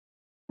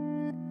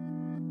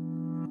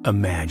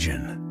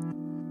Imagine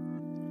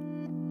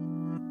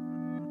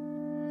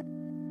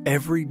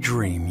every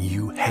dream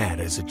you had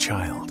as a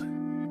child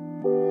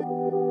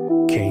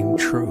came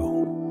true.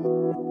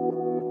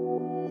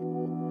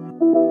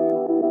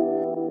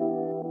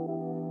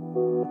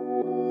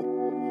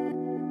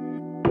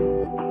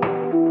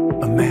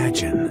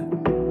 Imagine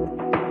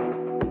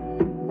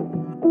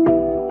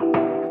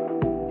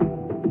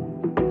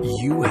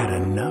you had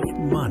enough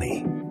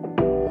money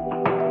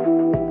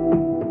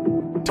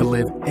to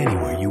live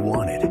anywhere you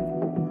wanted,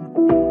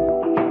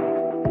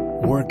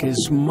 work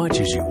as much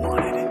as you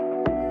wanted,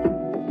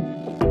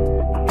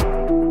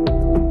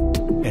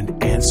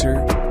 and answer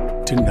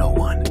to no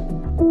one.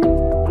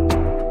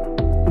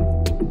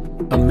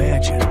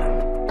 Imagine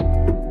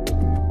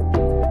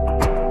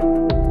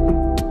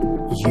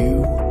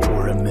you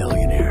were a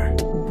millionaire.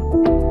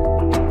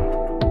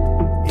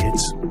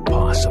 It's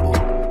possible.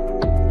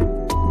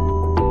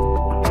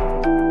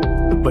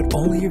 But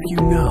only if you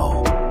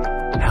know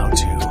how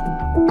to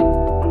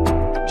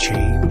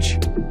change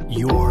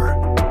your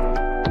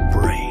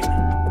brain.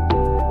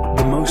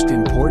 The most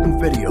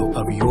important video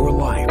of your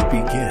life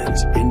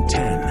begins in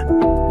 10,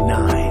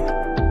 9,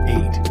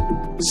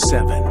 8,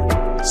 7,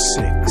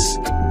 6,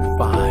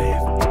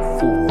 5,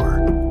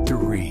 4,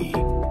 3,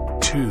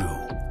 2,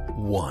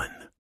 1.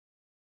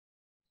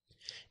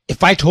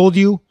 If I told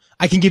you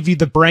I can give you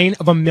the brain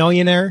of a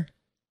millionaire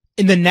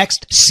in the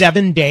next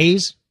 7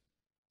 days,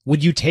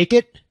 would you take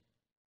it?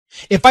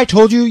 If I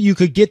told you you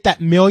could get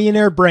that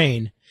millionaire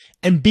brain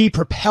and be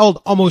propelled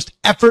almost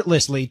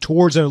effortlessly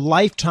towards a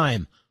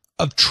lifetime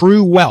of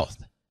true wealth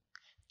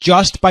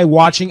just by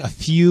watching a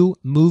few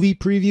movie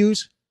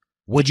previews,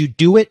 would you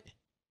do it?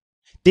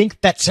 Think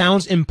that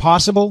sounds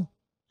impossible?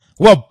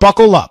 Well,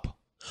 buckle up.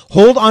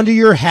 Hold onto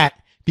your hat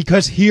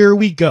because here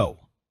we go.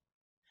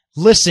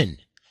 Listen,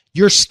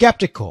 you're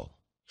skeptical.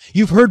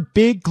 You've heard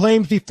big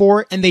claims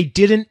before and they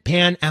didn't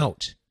pan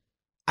out.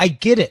 I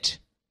get it.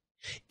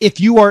 If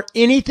you are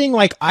anything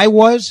like I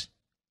was,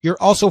 you're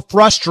also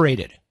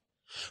frustrated.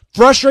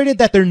 Frustrated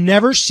that there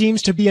never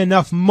seems to be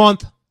enough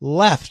month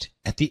left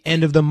at the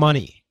end of the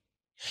money.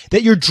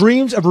 That your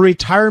dreams of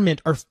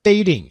retirement are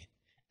fading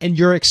and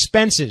your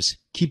expenses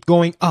keep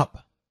going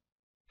up.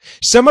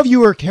 Some of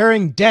you are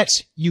carrying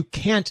debts you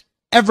can't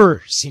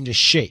ever seem to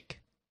shake.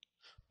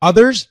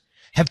 Others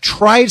have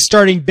tried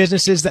starting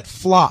businesses that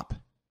flop,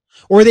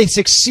 or they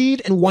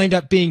succeed and wind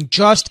up being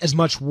just as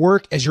much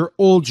work as your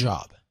old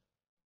job.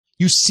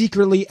 You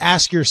secretly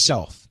ask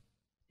yourself,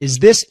 is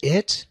this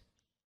it?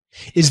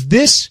 Is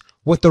this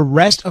what the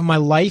rest of my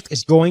life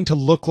is going to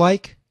look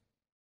like?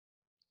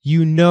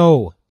 You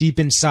know deep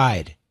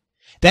inside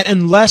that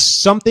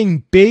unless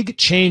something big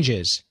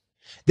changes,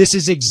 this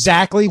is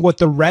exactly what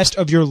the rest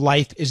of your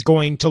life is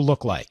going to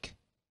look like.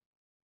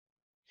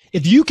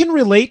 If you can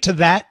relate to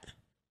that,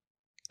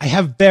 I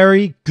have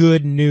very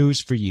good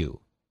news for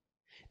you.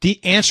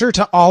 The answer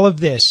to all of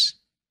this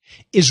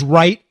is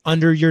right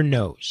under your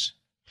nose.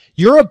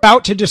 You're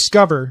about to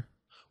discover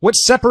what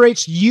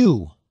separates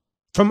you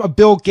from a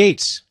Bill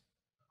Gates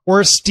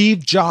or a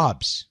Steve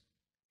Jobs.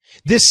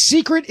 This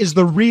secret is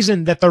the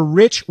reason that the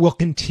rich will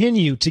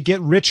continue to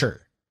get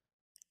richer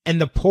and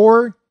the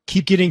poor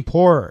keep getting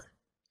poorer.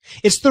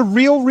 It's the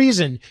real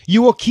reason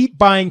you will keep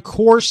buying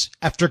course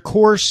after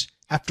course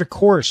after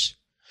course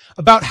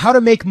about how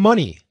to make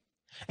money,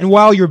 and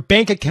while your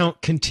bank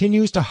account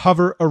continues to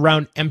hover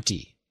around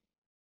empty.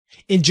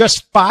 In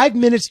just 5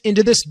 minutes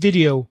into this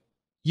video,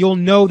 you'll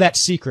know that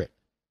secret.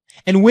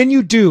 And when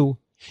you do,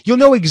 you'll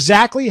know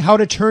exactly how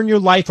to turn your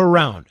life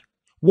around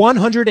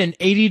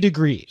 180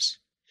 degrees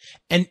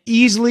and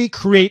easily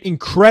create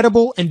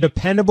incredible and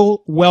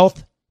dependable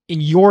wealth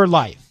in your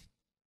life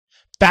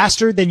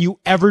faster than you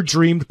ever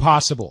dreamed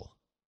possible.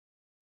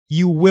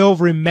 You will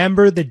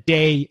remember the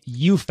day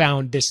you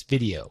found this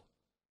video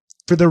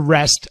for the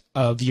rest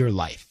of your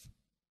life.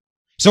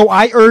 So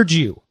I urge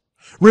you,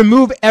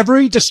 remove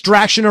every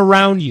distraction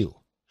around you.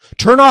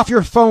 Turn off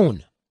your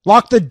phone.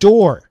 Lock the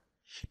door,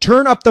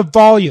 turn up the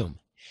volume,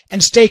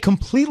 and stay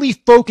completely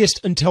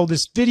focused until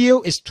this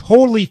video is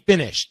totally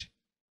finished.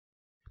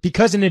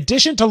 Because in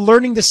addition to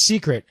learning the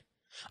secret,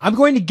 I'm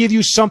going to give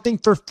you something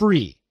for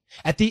free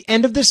at the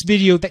end of this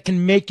video that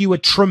can make you a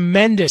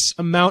tremendous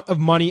amount of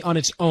money on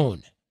its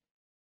own.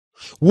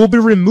 We'll be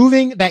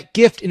removing that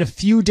gift in a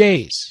few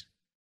days.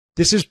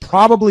 This is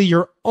probably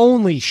your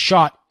only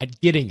shot at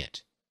getting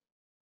it.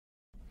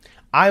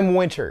 I'm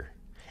Winter,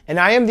 and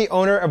I am the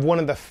owner of one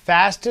of the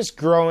fastest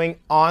growing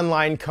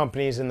online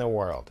companies in the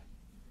world.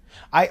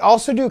 I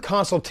also do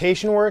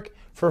consultation work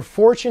for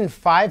Fortune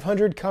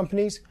 500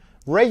 companies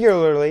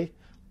regularly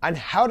on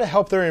how to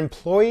help their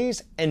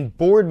employees and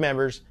board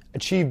members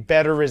achieve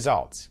better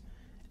results.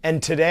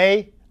 And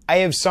today, I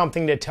have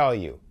something to tell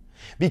you.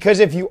 Because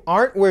if you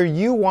aren't where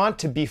you want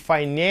to be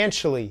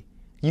financially,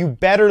 you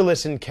better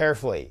listen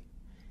carefully.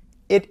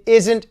 It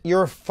isn't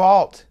your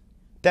fault.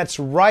 That's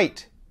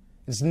right.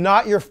 It's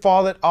not your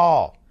fault at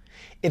all.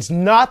 It's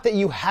not that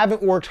you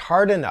haven't worked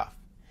hard enough.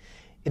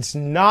 It's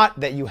not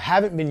that you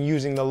haven't been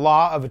using the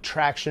law of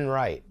attraction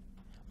right.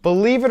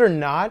 Believe it or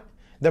not,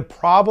 The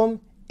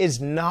problem is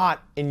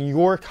not in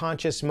your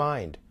conscious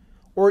mind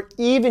or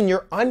even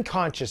your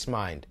unconscious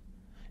mind.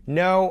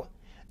 No,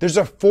 there's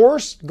a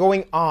force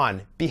going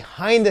on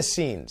behind the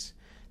scenes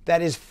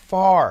that is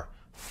far,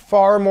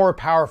 far more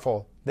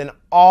powerful than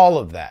all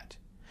of that.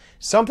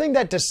 Something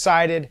that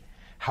decided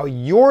how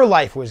your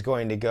life was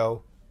going to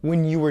go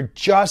when you were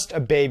just a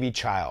baby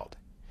child.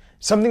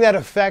 Something that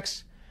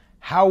affects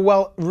how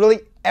well really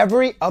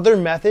every other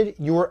method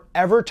you were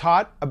ever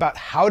taught about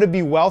how to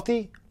be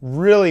wealthy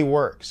really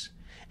works.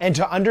 And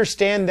to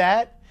understand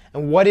that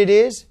and what it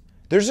is,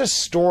 there's a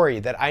story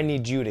that I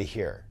need you to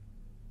hear.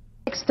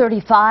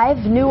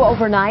 6:35, new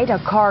overnight, a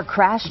car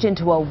crashed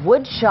into a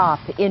wood shop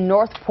in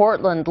North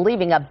Portland,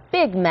 leaving a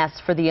big mess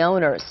for the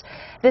owners.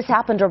 This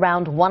happened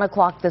around 1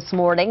 o'clock this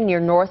morning near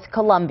North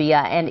Columbia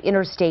and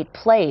Interstate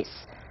Place.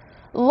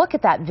 Look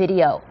at that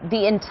video.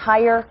 The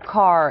entire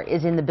car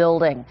is in the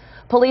building.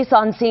 Police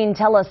on scene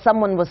tell us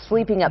someone was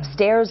sleeping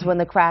upstairs when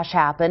the crash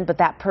happened, but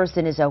that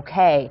person is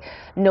okay.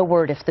 No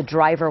word if the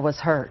driver was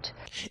hurt.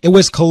 It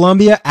was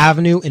Columbia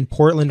Avenue in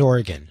Portland,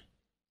 Oregon.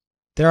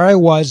 There I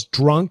was,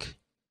 drunk,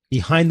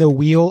 behind the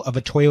wheel of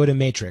a Toyota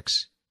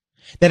Matrix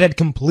that had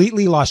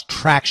completely lost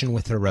traction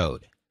with the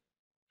road.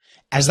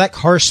 As that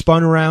car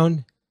spun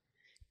around,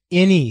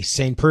 any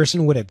sane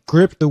person would have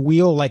gripped the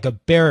wheel like a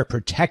bear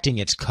protecting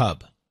its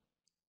cub.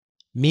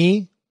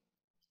 Me,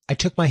 I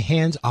took my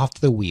hands off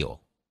the wheel.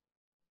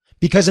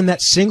 Because in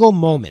that single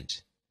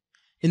moment,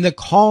 in the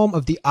calm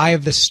of the eye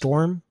of the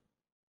storm,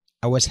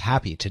 I was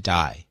happy to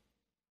die.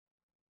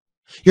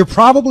 You're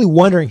probably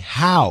wondering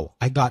how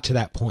I got to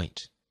that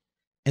point.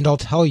 And I'll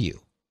tell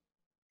you.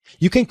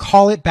 You can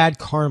call it bad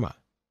karma.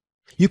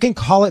 You can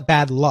call it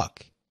bad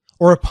luck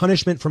or a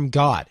punishment from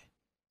God.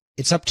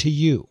 It's up to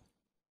you.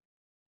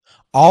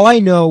 All I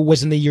know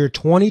was in the year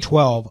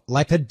 2012,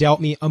 life had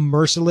dealt me a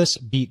merciless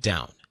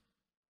beatdown.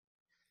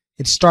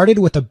 It started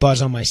with a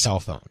buzz on my cell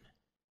phone.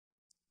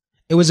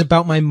 It was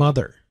about my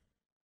mother.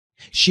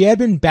 She had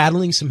been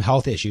battling some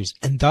health issues,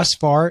 and thus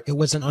far it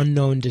was an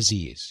unknown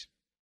disease.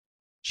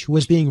 She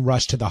was being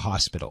rushed to the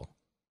hospital.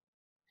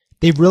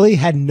 They really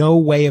had no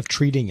way of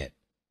treating it.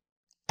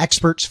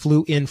 Experts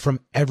flew in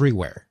from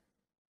everywhere.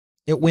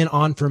 It went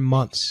on for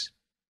months,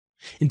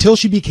 until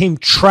she became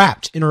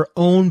trapped in her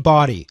own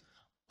body,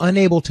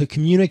 unable to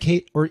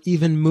communicate or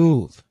even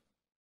move.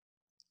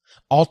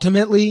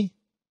 Ultimately,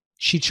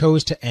 she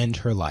chose to end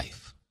her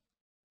life.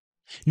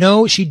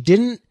 No, she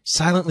didn't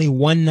silently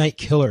one night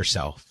kill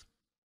herself.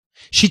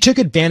 She took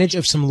advantage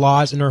of some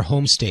laws in her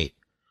home state,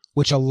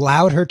 which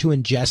allowed her to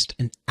ingest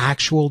an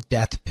actual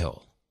death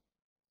pill.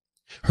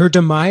 Her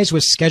demise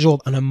was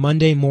scheduled on a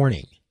Monday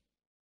morning.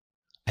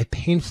 I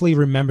painfully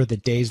remember the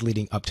days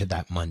leading up to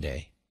that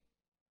Monday.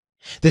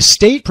 The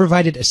state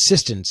provided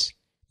assistance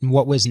in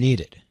what was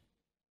needed.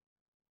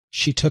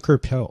 She took her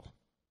pill.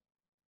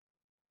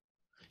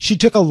 She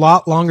took a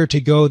lot longer to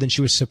go than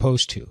she was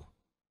supposed to.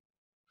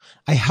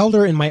 I held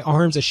her in my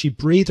arms as she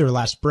breathed her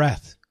last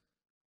breath,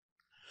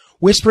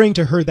 whispering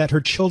to her that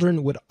her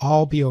children would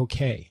all be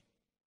okay.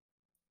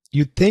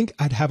 You'd think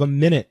I'd have a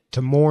minute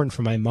to mourn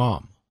for my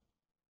mom.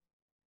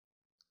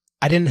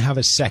 I didn't have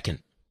a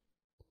second.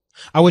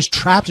 I was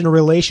trapped in a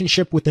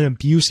relationship with an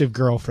abusive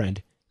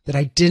girlfriend that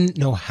I didn't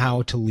know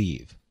how to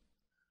leave.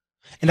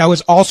 And I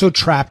was also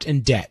trapped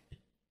in debt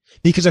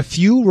because a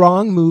few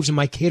wrong moves in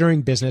my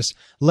catering business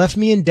left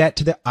me in debt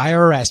to the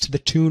IRS to the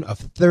tune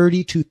of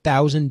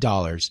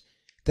 $32,000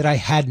 that I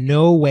had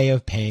no way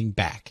of paying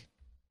back.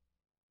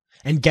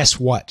 And guess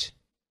what?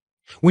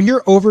 When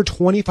you're over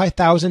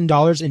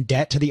 $25,000 in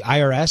debt to the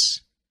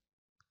IRS,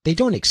 they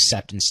don't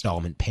accept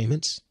installment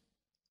payments.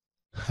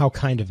 How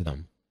kind of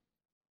them.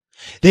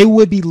 They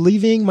would be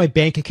leaving my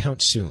bank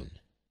account soon.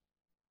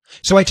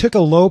 So I took a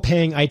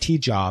low-paying IT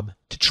job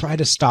to try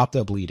to stop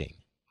the bleeding.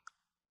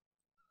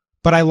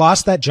 But I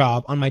lost that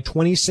job on my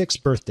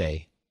 26th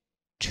birthday,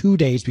 2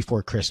 days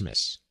before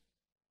Christmas.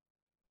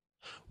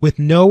 With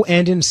no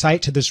end in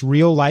sight to this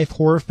real-life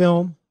horror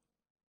film,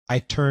 I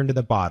turned to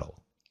the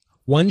bottle.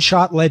 One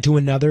shot led to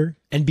another,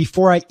 and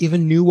before I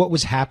even knew what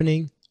was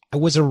happening, I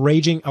was a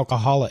raging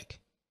alcoholic.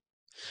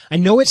 I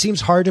know it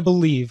seems hard to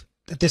believe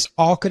that this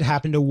all could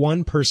happen to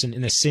one person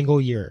in a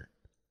single year.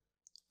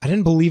 I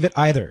didn't believe it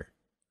either,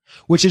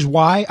 which is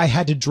why I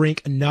had to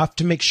drink enough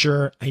to make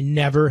sure I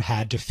never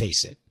had to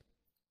face it.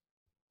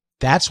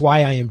 That's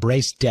why I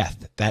embraced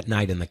death that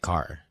night in the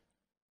car.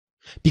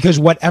 Because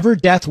whatever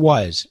death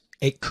was,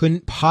 it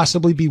couldn't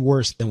possibly be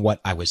worse than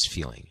what I was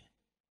feeling.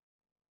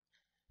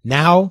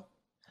 Now,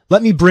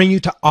 let me bring you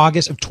to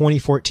August of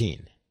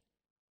 2014.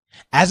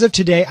 As of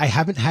today, I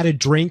haven't had a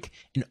drink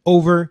in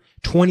over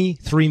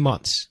 23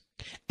 months.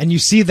 And you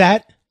see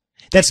that?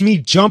 That's me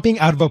jumping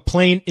out of a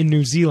plane in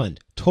New Zealand,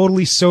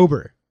 totally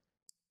sober.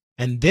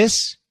 And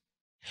this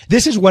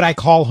is what I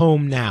call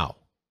home now.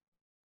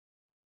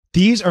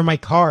 These are my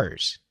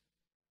cars.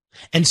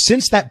 And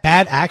since that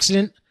bad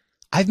accident,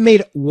 I've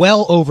made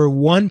well over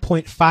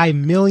 $1.5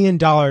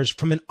 million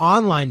from an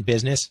online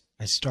business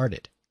I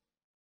started.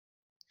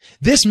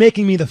 This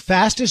making me the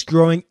fastest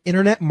growing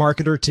internet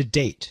marketer to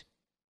date.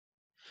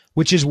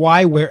 which is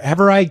why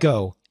wherever I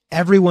go,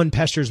 everyone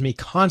pesters me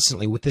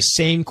constantly with the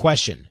same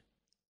question.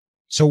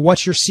 So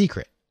what's your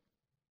secret?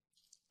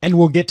 And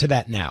we'll get to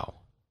that now.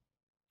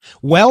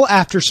 Well,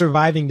 after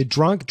surviving the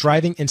drunk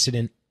driving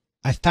incident,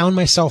 I found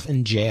myself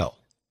in jail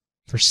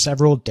for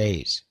several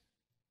days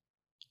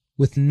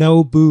with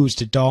no booze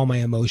to dull my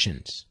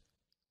emotions,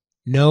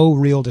 no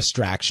real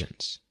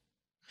distractions.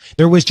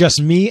 There was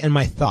just me and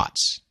my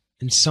thoughts,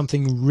 and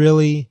something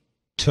really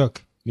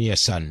took me a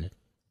sudden.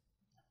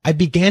 I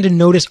began to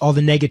notice all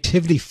the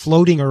negativity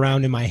floating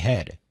around in my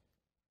head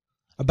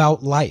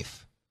about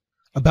life,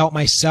 about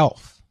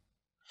myself,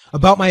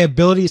 about my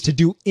abilities to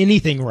do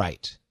anything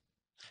right,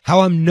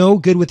 how I'm no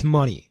good with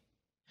money,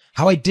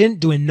 how I didn't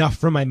do enough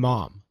for my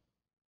mom,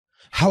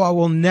 how I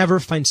will never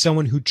find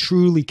someone who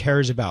truly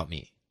cares about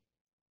me.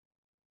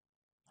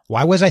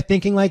 Why was I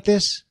thinking like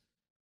this?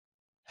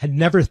 Had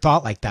never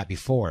thought like that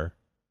before.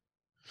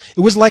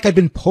 It was like I'd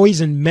been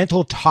poisoned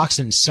mental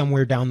toxins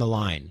somewhere down the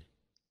line.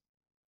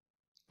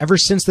 Ever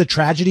since the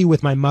tragedy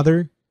with my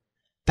mother,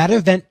 that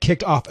event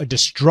kicked off a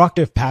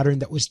destructive pattern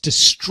that was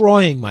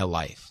destroying my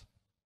life.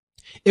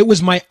 It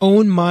was my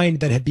own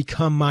mind that had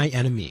become my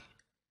enemy.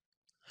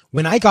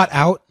 When I got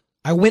out,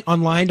 I went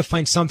online to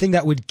find something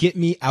that would get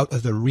me out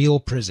of the real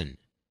prison,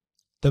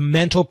 the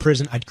mental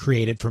prison I'd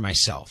created for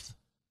myself.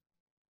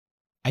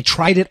 I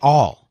tried it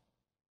all.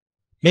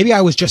 Maybe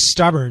I was just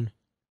stubborn,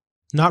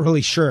 not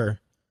really sure.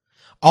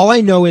 All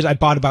I know is I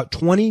bought about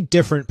 20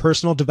 different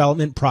personal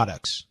development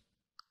products.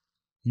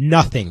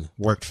 Nothing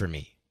worked for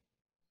me.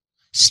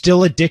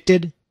 Still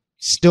addicted,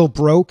 still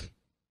broke,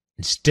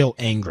 and still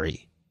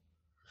angry.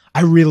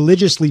 I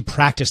religiously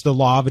practiced the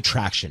law of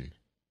attraction.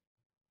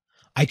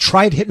 I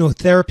tried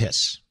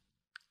hypnotherapists,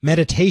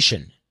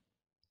 meditation,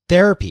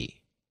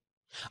 therapy.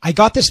 I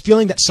got this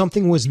feeling that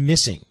something was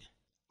missing,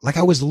 like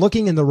I was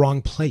looking in the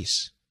wrong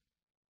place.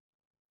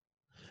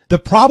 The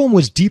problem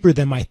was deeper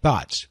than my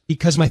thoughts,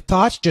 because my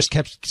thoughts just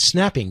kept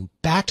snapping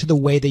back to the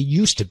way they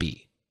used to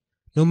be,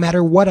 no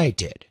matter what I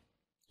did.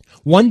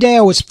 One day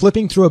I was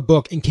flipping through a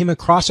book and came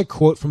across a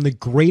quote from the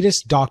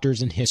greatest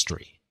doctors in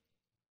history,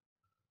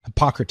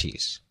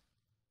 Hippocrates.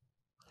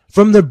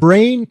 From the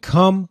brain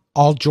come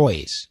all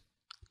joys,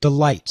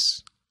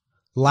 delights,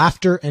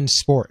 laughter and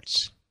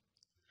sports,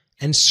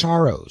 and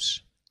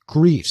sorrows,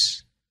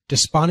 griefs,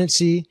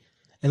 despondency,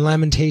 and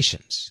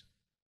lamentations.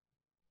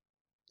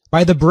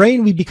 By the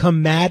brain we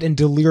become mad and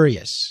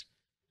delirious,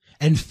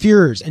 and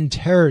fears and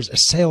terrors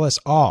assail us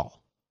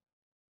all.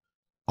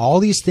 All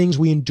these things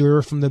we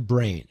endure from the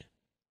brain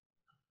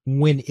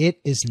when it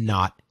is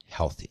not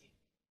healthy.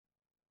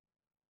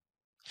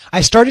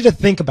 I started to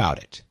think about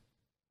it.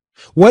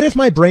 What if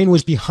my brain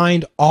was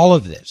behind all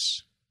of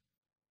this?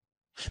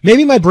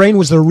 Maybe my brain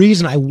was the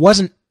reason I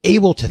wasn't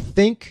able to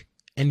think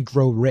and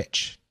grow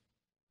rich.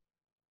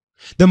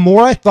 The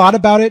more I thought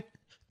about it,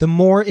 the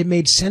more it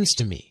made sense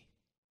to me.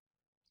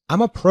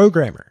 I'm a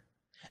programmer,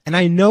 and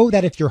I know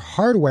that if your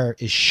hardware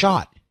is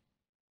shot,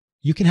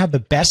 you can have the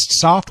best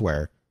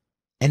software,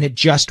 and it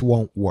just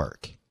won't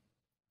work.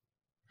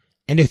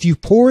 And if you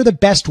pour the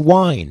best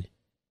wine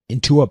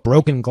into a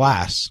broken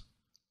glass,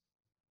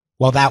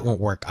 well, that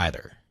won't work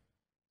either.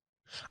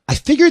 I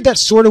figured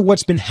that's sort of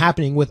what's been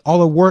happening with all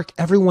the work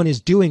everyone is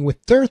doing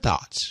with their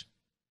thoughts.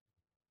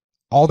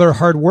 All their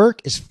hard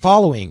work is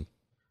following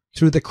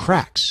through the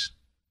cracks.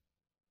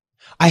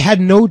 I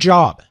had no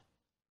job,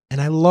 and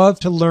I love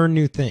to learn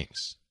new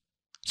things.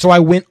 So I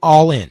went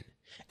all in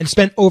and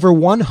spent over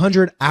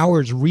 100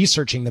 hours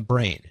researching the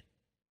brain.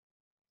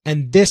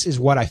 And this is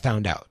what I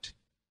found out.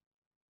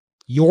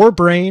 Your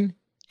brain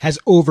has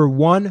over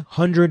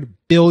 100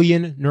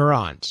 billion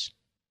neurons,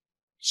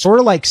 sort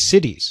of like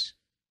cities.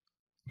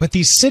 But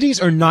these cities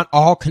are not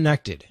all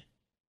connected.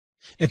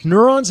 If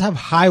neurons have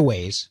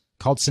highways,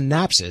 called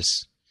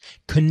synapses,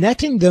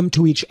 connecting them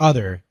to each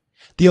other,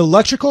 the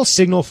electrical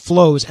signal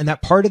flows and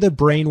that part of the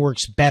brain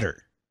works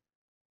better.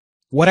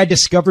 What I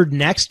discovered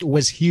next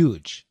was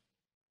huge.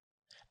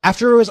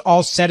 After it was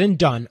all said and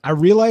done, I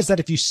realized that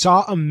if you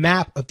saw a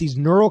map of these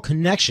neural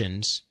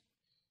connections,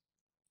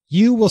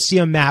 you will see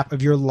a map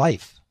of your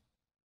life.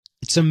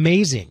 It's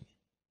amazing.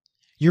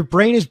 Your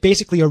brain is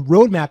basically a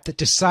roadmap that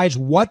decides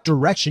what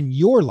direction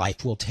your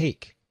life will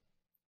take.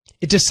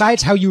 It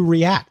decides how you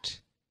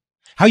react,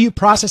 how you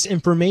process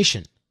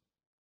information,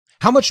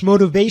 how much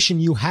motivation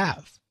you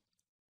have,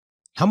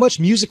 how much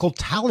musical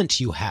talent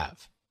you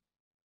have,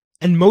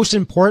 and most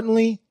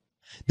importantly,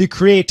 the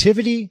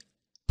creativity,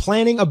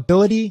 planning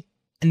ability,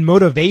 and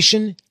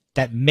motivation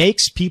that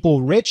makes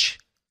people rich.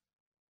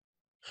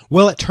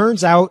 Well, it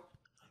turns out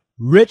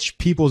rich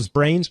people's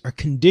brains are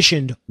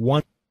conditioned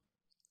one,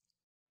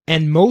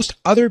 and most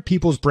other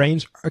people's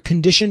brains are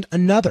conditioned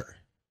another.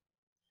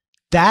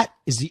 That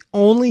is the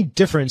only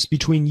difference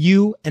between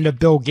you and a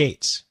Bill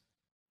Gates.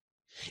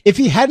 If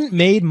he hadn't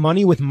made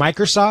money with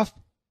Microsoft,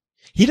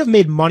 he'd have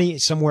made money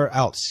somewhere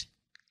else.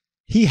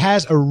 He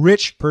has a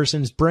rich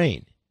person's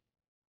brain.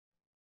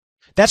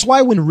 That's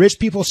why when rich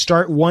people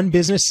start one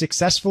business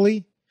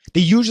successfully, they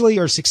usually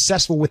are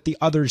successful with the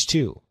others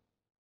too.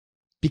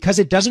 because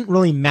it doesn't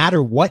really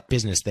matter what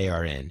business they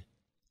are in.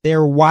 They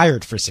are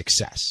wired for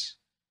success.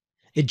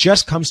 It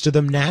just comes to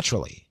them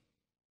naturally.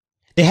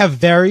 They have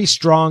very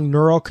strong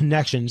neural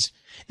connections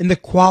in the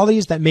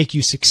qualities that make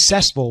you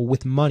successful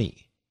with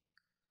money.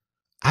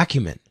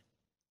 Acumen,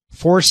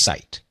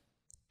 foresight,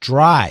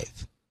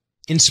 drive,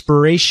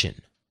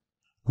 inspiration,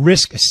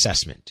 risk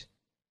assessment.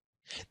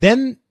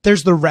 Then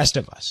there's the rest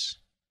of us.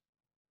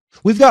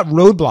 We've got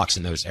roadblocks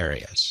in those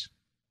areas.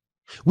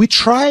 We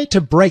try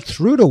to break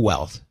through to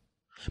wealth,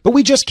 but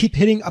we just keep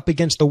hitting up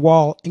against the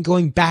wall and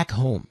going back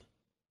home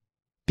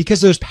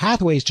because those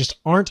pathways just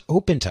aren't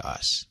open to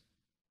us.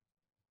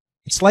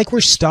 It's like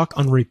we're stuck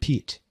on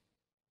repeat.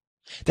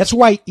 That's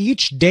why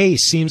each day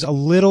seems a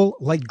little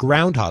like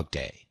Groundhog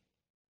Day.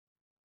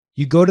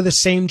 You go to the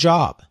same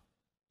job,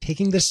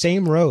 taking the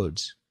same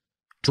roads,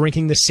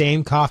 drinking the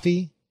same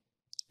coffee,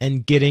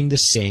 and getting the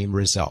same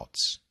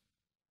results.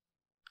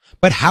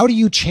 But how do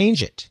you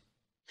change it?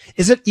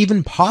 Is it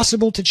even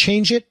possible to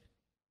change it?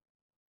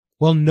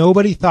 Well,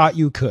 nobody thought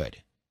you could,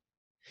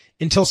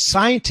 until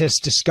scientists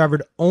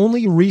discovered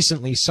only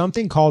recently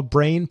something called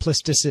brain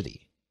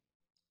plasticity,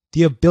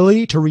 the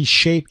ability to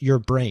reshape your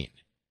brain.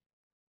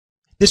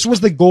 This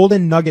was the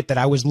golden nugget that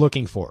I was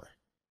looking for.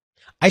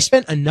 I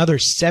spent another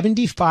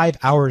 75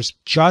 hours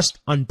just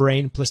on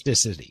brain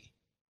plasticity.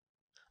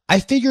 I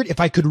figured if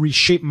I could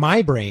reshape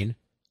my brain,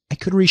 I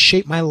could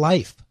reshape my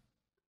life.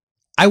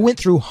 I went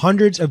through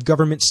hundreds of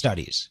government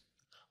studies,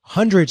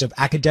 hundreds of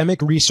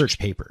academic research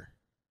papers.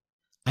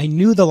 I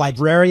knew the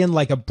librarian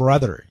like a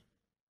brother.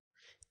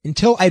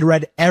 Until I'd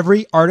read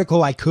every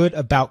article I could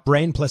about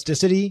brain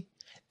plasticity,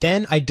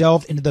 then I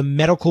delved into the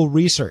medical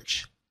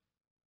research.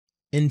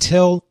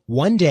 Until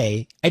one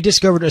day, I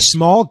discovered a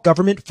small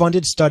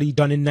government-funded study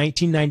done in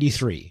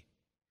 1993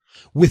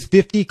 with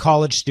 50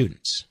 college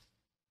students.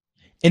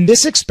 In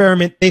this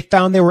experiment, they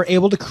found they were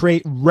able to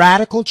create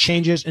radical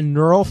changes in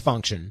neural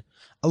function,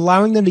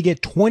 allowing them to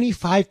get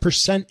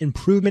 25%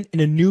 improvement in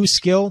a new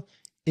skill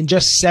in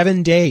just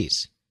 7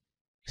 days.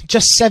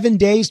 Just 7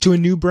 days to a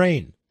new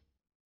brain.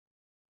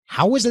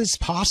 How was this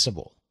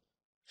possible?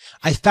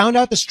 I found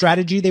out the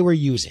strategy they were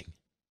using.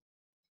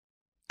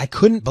 I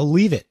couldn't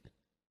believe it.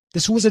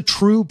 This was a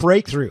true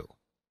breakthrough.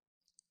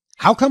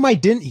 How come I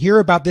didn't hear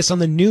about this on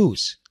the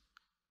news?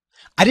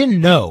 I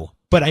didn't know,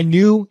 but I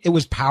knew it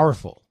was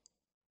powerful.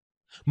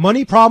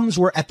 Money problems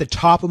were at the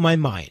top of my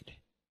mind.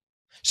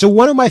 So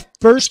one of my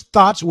first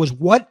thoughts was,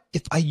 what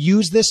if I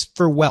use this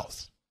for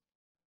wealth?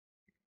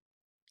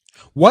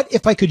 What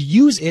if I could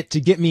use it to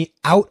get me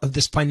out of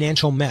this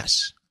financial mess?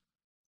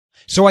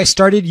 So I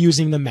started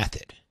using the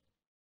method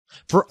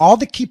for all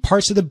the key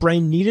parts of the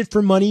brain needed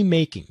for money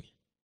making,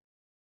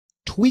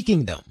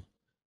 tweaking them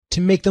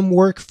to make them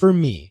work for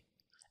me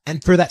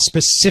and for that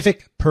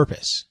specific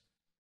purpose.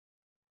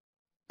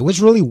 It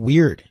was really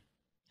weird,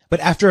 but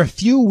after a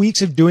few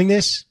weeks of doing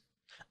this,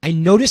 I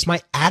noticed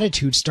my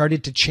attitude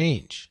started to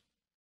change.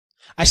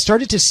 I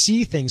started to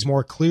see things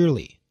more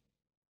clearly.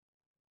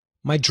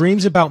 My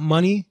dreams about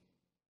money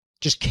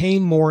just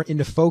came more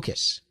into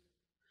focus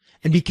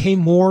and became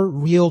more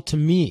real to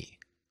me,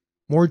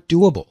 more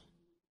doable.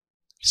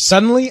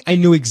 Suddenly, I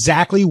knew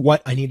exactly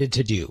what I needed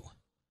to do.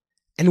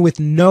 And with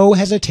no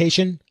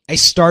hesitation, I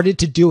started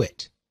to do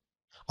it.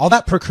 All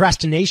that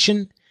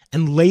procrastination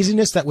and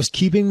laziness that was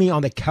keeping me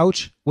on the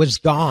couch was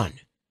gone.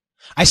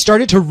 I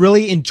started to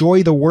really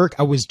enjoy the work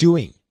I was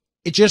doing.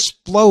 It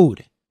just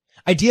flowed.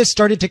 Ideas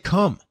started to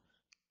come.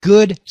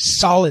 Good,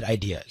 solid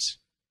ideas.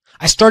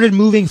 I started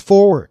moving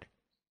forward.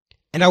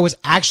 And I was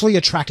actually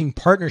attracting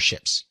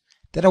partnerships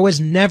that I was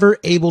never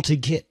able to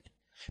get.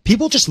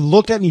 People just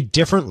looked at me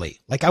differently,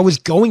 like I was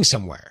going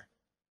somewhere.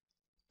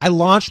 I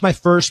launched my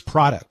first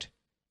product,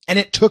 and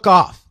it took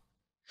off.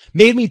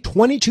 Made me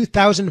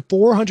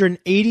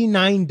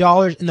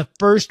 $22,489 in the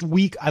first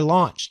week I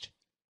launched.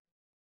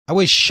 I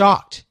was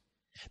shocked.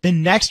 The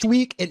next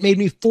week, it made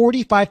me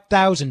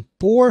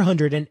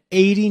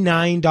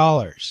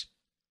 $45,489.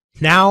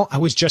 Now I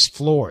was just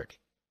floored,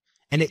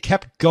 and it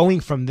kept going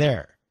from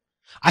there.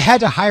 I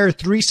had to hire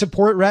 3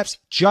 support reps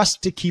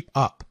just to keep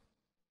up.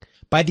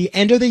 By the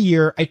end of the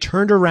year, I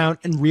turned around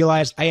and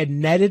realized I had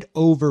netted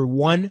over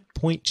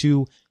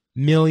 $1.2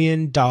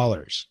 million.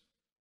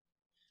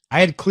 I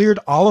had cleared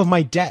all of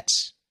my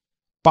debts,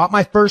 bought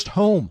my first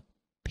home,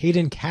 paid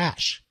in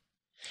cash,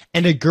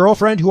 and a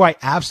girlfriend who I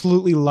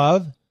absolutely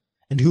love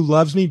and who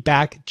loves me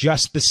back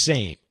just the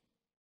same.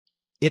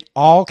 It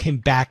all came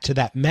back to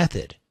that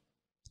method.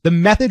 The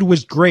method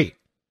was great,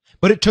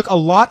 but it took a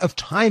lot of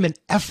time and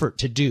effort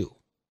to do.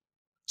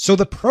 So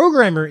the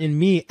programmer in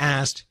me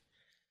asked,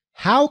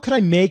 how could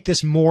I make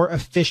this more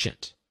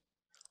efficient?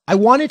 I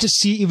wanted to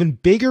see even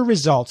bigger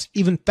results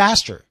even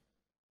faster.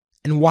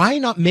 And why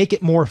not make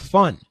it more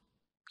fun?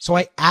 So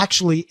I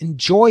actually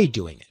enjoy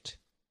doing it.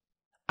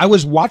 I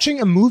was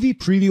watching a movie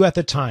preview at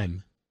the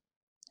time,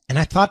 and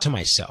I thought to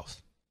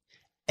myself,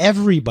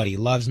 everybody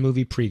loves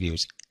movie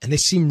previews, and they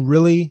seem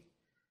really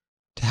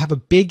to have a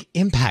big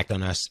impact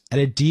on us at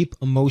a deep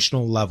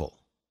emotional level.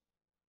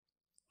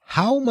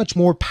 How much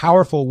more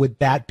powerful would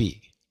that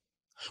be?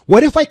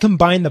 What if I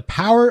combine the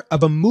power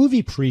of a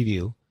movie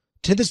preview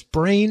to this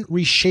brain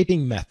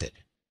reshaping method?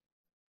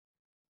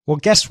 Well,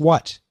 guess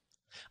what?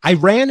 I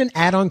ran an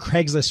ad on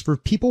Craigslist for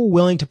people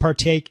willing to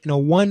partake in a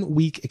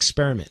 1-week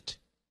experiment.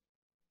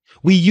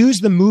 We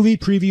used the movie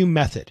preview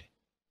method,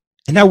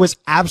 and I was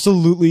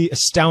absolutely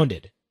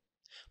astounded.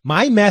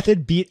 My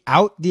method beat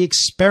out the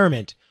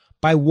experiment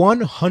by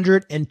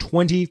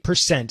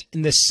 120%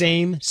 in the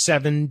same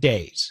 7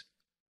 days.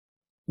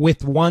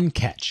 With one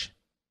catch.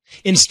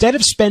 Instead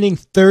of spending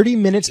 30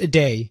 minutes a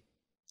day,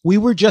 we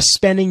were just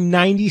spending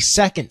 90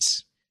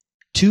 seconds,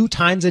 2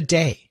 times a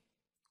day.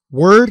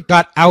 Word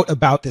got out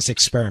about this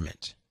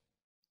experiment.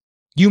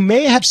 You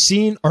may have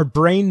seen our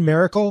Brain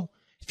Miracle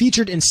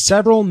featured in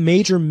several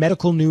major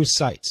medical news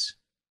sites.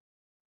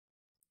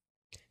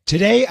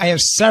 Today, I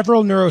have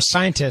several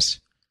neuroscientists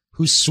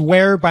who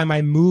swear by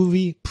my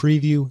movie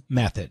preview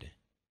method.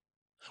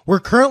 We're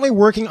currently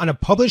working on a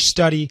published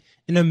study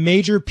in a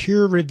major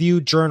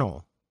peer-reviewed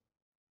journal.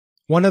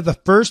 One of the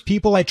first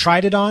people I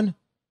tried it on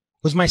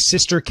was my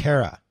sister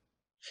Kara.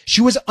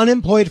 She was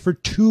unemployed for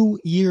 2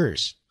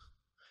 years.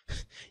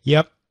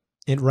 Yep,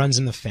 it runs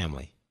in the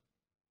family.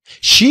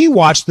 She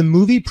watched the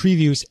movie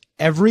previews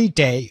every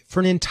day for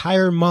an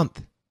entire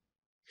month.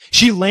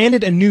 She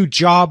landed a new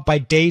job by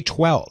day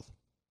 12.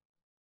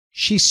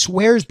 She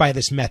swears by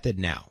this method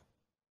now.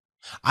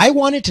 I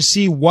wanted to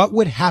see what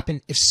would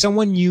happen if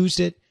someone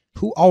used it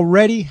who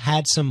already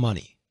had some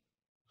money.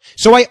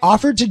 So I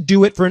offered to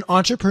do it for an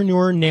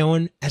entrepreneur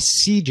known as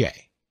CJ.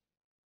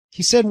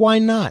 He said, why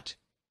not?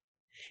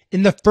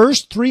 In the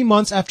first 3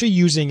 months after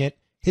using it,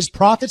 his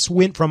profits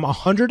went from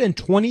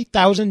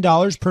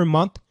 $120,000 per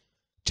month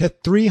to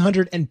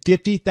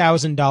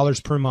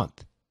 $350,000 per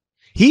month.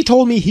 He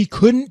told me he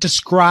couldn't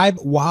describe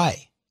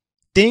why.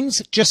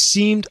 Things just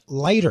seemed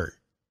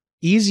lighter,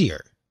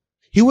 easier.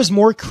 He was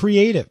more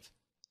creative.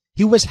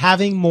 He was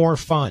having more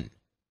fun.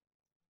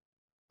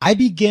 I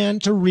began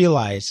to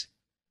realize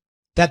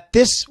that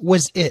this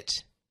was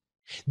it.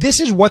 This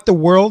is what the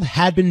world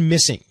had been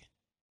missing.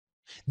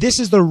 This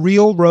is the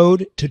real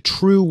road to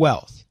true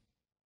wealth.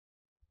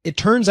 It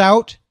turns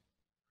out,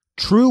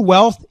 true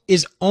wealth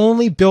is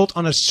only built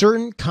on a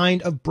certain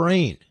kind of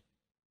brain.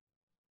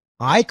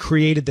 I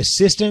created the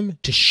system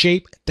to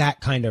shape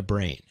that kind of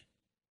brain.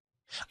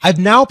 I've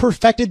now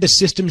perfected the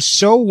system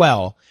so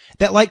well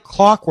that like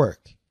clockwork,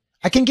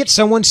 I can get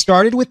someone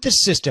started with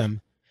this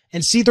system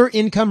and see their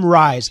income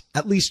rise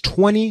at least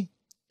 20,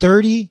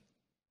 30,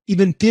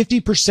 even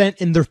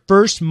 50% in their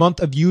first month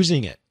of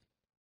using it.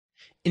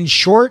 In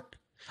short,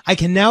 I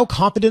can now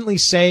confidently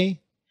say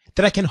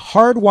that I can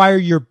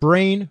hardwire your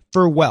brain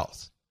for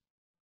wealth,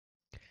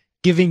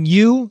 giving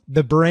you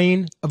the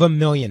brain of a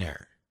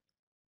millionaire.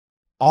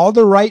 All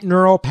the right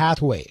neural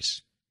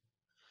pathways.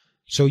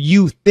 So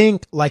you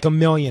think like a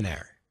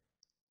millionaire,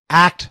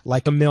 act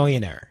like a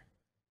millionaire.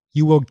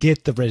 You will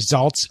get the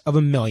results of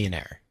a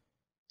millionaire.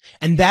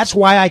 And that's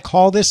why I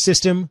call this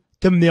system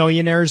the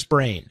millionaire's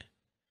brain,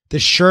 the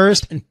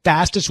surest and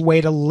fastest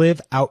way to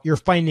live out your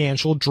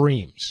financial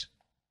dreams.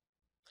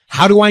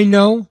 How do I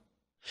know?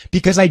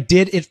 Because I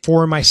did it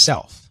for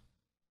myself.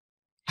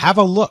 Have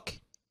a look.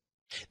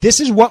 This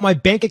is what my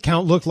bank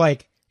account looked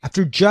like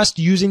after just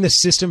using the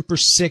system for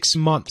 6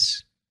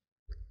 months.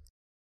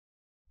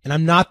 And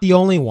I'm not the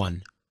only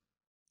one.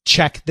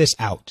 Check this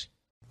out.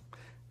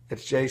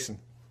 It's Jason.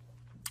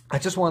 I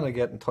just want to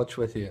get in touch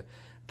with you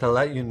to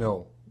let you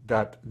know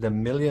that the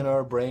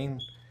Millionaire Brain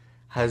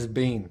has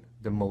been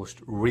the most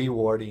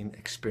rewarding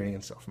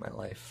experience of my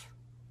life.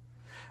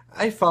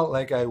 I felt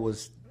like I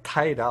was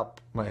tied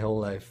up my whole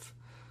life.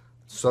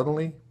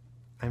 Suddenly,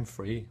 I'm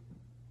free.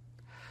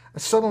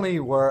 Suddenly,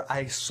 where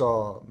I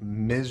saw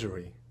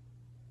misery,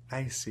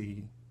 I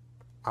see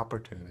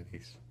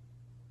opportunities.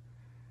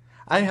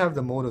 I have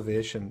the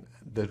motivation,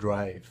 the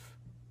drive.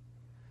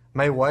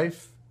 My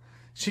wife,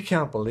 she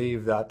can't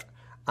believe that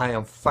I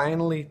am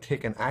finally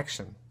taking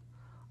action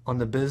on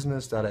the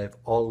business that I've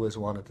always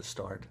wanted to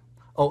start.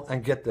 Oh,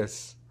 and get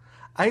this.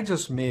 I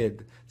just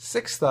made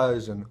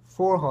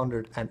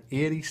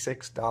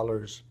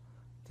 $6,486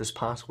 this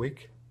past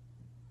week.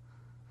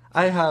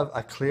 I have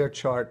a clear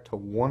chart to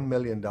 $1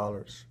 million,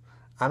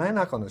 and I'm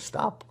not going to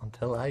stop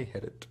until I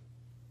hit it.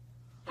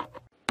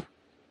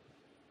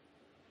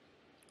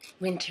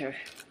 Winter,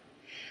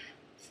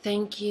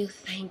 thank you,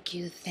 thank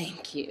you,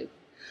 thank you.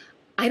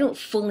 I don't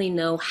fully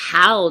know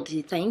how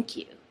to thank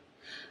you.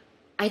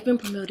 I've been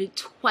promoted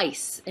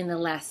twice in the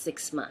last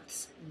 6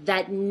 months.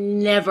 That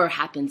never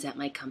happens at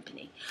my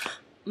company.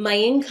 My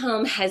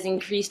income has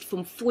increased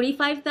from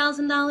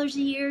 $45,000 a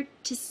year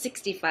to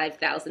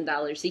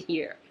 $65,000 a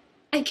year.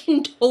 I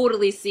can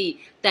totally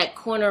see that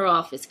corner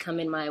office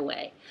coming my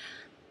way.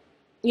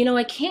 You know,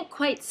 I can't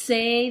quite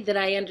say that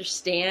I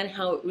understand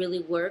how it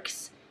really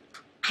works.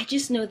 I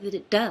just know that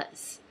it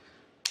does.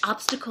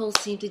 Obstacles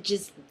seem to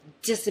just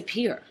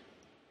disappear.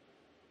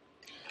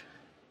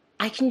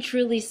 I can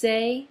truly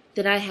say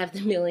that I have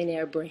the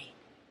millionaire brain.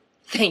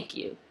 Thank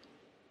you.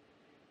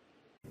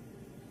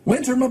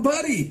 Winter, my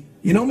buddy.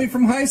 You know me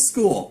from high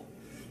school.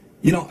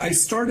 You know, I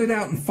started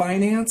out in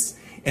finance,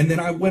 And then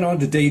I went on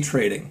to day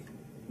trading.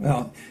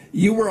 Well,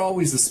 you were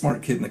always the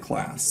smart kid in the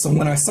class. So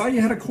when I saw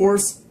you had a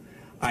course,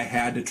 I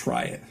had to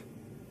try it.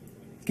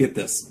 Get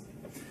this.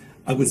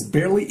 I was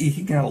barely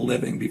eking out a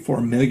living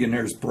before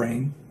Millionaire's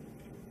Brain.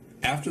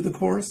 After the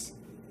course,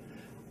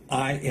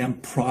 I am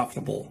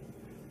profitable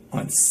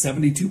on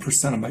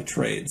 72% of my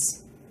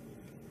trades.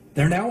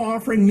 They're now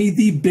offering me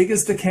the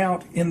biggest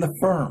account in the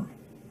firm.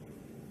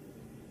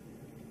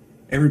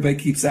 Everybody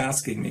keeps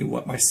asking me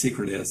what my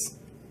secret is.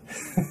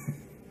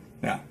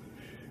 Now,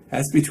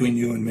 that's between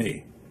you and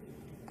me.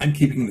 I'm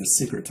keeping this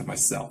secret to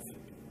myself.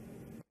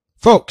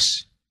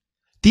 Folks,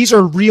 these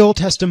are real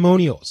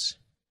testimonials.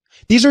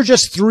 These are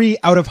just 3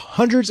 out of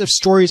hundreds of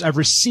stories I've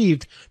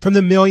received from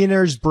the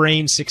Millionaire's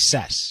Brain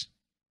success.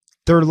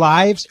 Their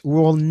lives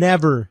will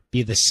never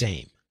be the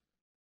same.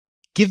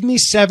 Give me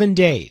 7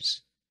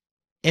 days,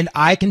 and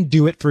I can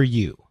do it for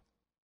you.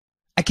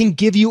 I can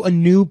give you a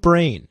new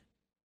brain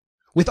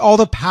with all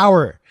the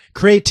power,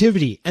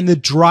 creativity, and the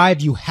drive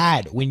you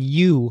had when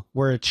you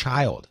were a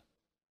child,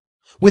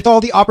 with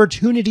all the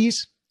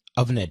opportunities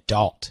of an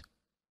adult.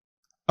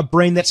 A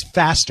brain that's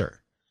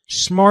faster,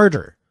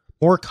 smarter,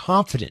 more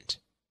confident,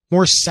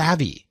 more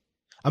savvy,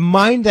 a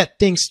mind that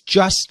thinks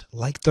just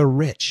like the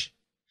rich.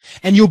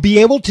 And you'll be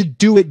able to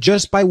do it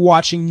just by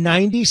watching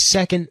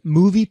 90-second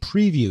movie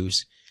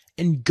previews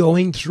and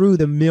going through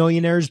the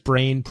Millionaire's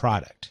Brain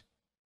product.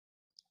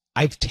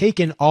 I've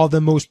taken all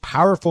the most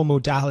powerful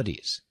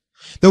modalities,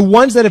 the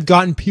ones that have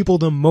gotten people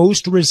the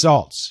most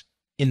results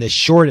in the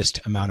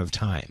shortest amount of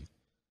time.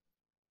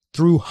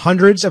 Through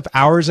hundreds of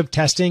hours of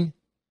testing,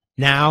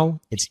 now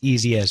it's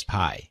easy as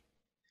pie.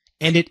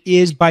 And it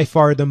is by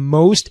far the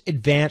most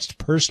advanced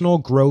personal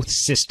growth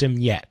system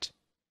yet.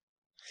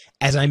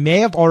 As I may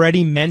have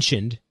already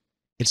mentioned,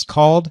 it's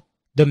called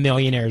the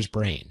Millionaire's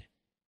Brain.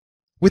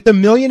 With the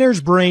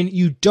Millionaire's Brain,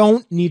 you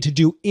don't need to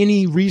do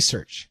any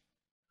research.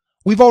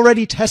 We've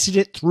already tested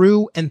it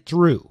through and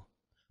through.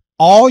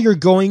 All you're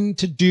going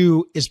to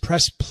do is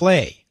press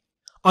play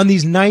on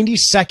these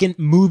 90-second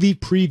movie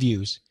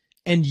previews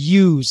and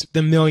use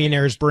the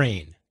Millionaire's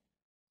Brain.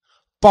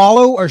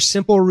 Follow our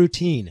simple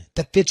routine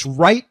that fits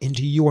right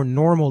into your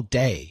normal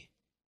day,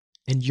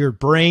 and your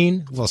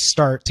brain will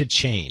start to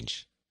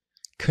change.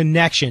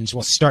 Connections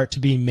will start to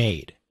be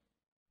made.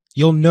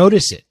 You'll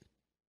notice it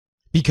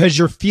because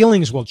your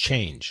feelings will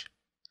change,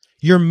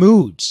 your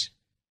moods.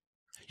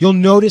 You'll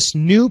notice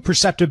new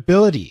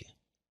perceptibility,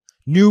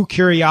 new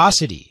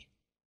curiosity.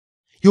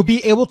 You'll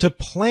be able to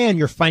plan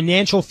your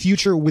financial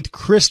future with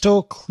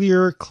crystal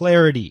clear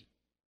clarity.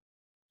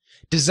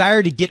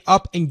 Desire to get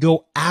up and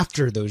go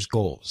after those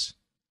goals,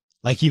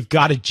 like you've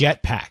got a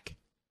jetpack.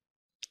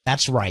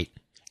 That's right.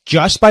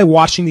 Just by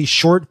watching these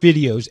short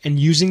videos and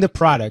using the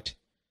product,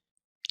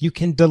 you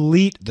can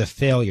delete the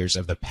failures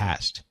of the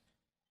past.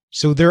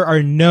 So there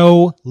are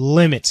no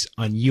limits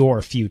on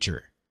your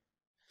future.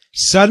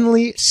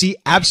 Suddenly see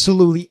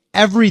absolutely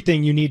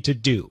everything you need to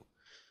do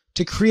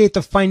to create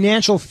the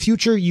financial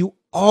future you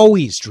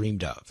always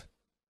dreamed of.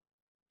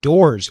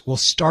 Doors will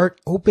start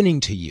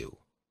opening to you.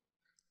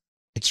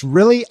 It's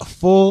really a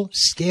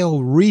full-scale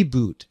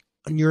reboot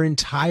on your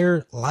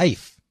entire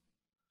life.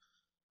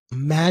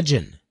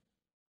 Imagine,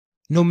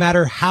 no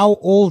matter how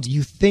old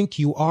you think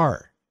you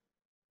are,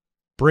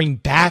 bring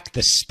back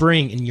the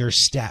spring in your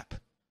step,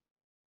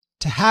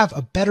 to have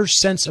a better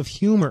sense of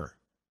humor,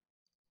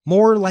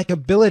 more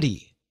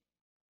likability,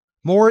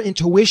 more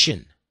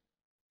intuition.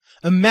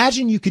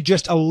 Imagine you could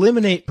just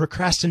eliminate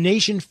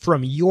procrastination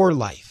from your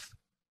life.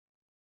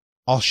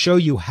 I'll show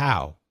you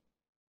how.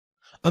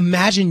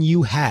 Imagine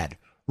you had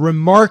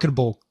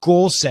remarkable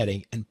goal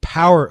setting and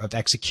power of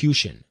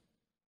execution.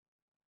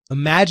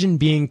 Imagine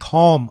being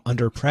calm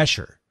under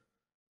pressure,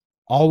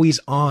 always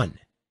on.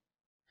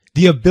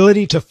 The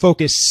ability to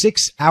focus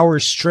 6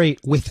 hours straight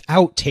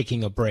without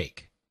taking a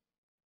break.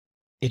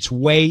 It's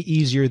way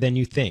easier than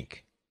you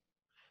think.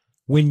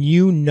 When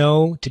you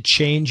know to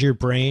change your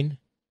brain,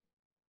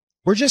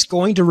 we're just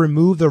going to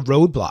remove the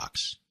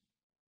roadblocks.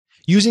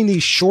 Using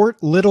these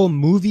short little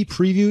movie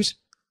previews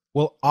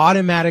will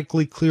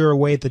automatically clear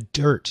away the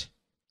dirt,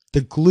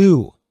 the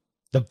glue,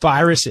 the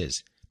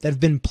viruses that have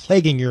been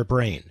plaguing your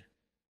brain.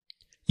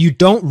 You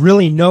don't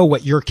really know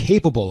what you're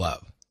capable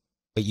of,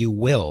 but you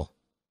will.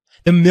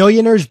 The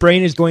Millionaire's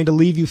Brain is going to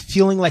leave you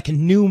feeling like a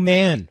new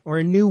man or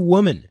a new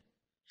woman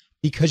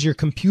because your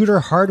computer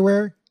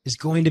hardware is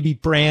going to be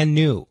brand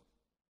new.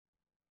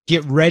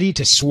 Get ready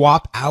to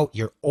swap out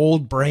your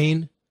old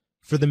brain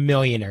for the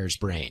Millionaire's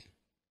Brain.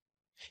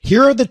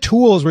 Here are the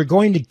tools we're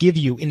going to give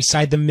you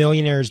inside the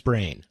Millionaire's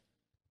Brain.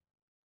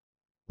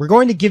 We're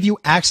going to give you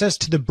access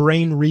to the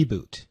Brain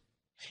Reboot.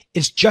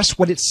 It's just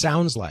what it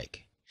sounds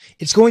like.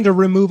 It's going to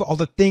remove all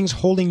the things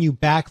holding you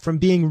back from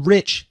being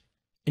rich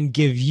and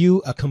give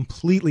you a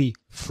completely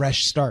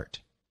fresh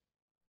start.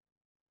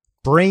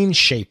 Brain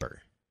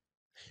Shaper.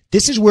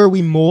 This is where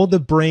we mold the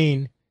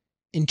brain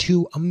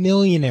into a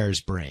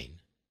millionaire's brain.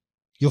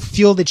 You'll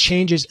feel the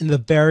changes in the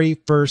very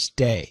first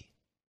day.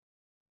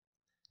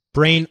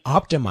 Brain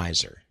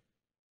Optimizer.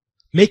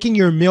 Making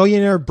your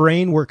millionaire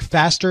brain work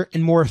faster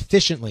and more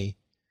efficiently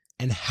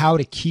and how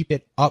to keep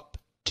it up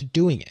to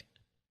doing it.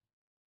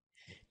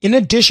 In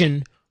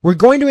addition, we're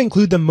going to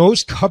include the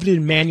most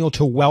coveted manual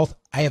to wealth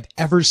I have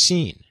ever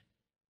seen.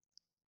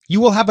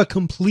 You will have a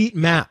complete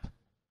map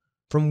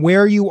from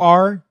where you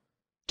are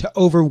to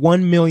over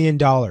 $1 million,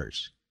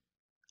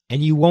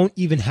 and you won't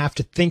even have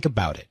to think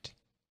about it.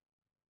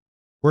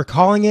 We're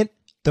calling it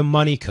the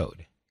Money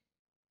Code.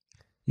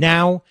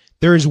 Now,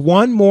 there is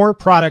one more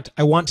product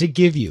I want to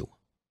give you,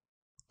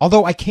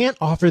 although I can't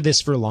offer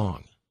this for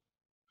long.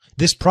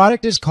 This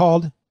product is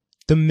called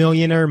the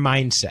Millionaire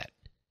Mindset.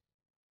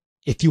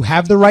 If you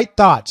have the right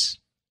thoughts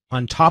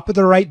on top of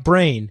the right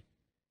brain,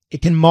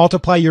 it can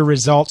multiply your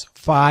results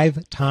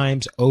 5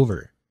 times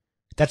over.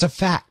 That's a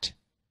fact.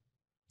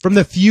 From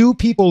the few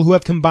people who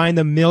have combined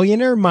the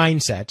Millionaire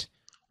Mindset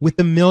with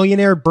the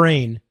Millionaire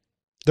Brain,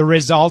 the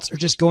results are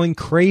just going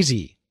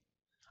crazy.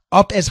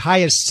 Up as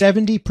high as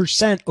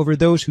 70% over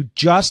those who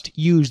just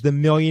use the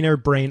Millionaire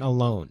Brain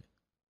alone.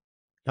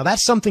 Now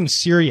that's something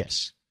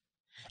serious.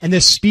 And the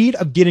speed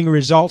of getting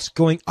results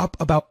going up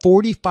about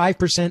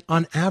 45%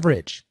 on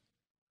average.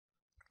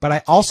 But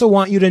I also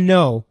want you to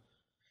know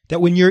that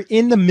when you're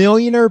in the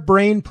Millionaire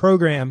Brain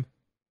program,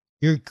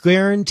 you're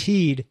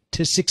guaranteed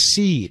to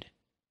succeed.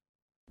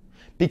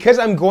 Because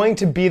I'm going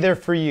to be there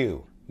for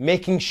you,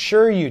 making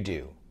sure you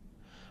do.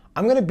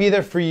 I'm going to be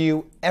there for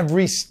you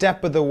every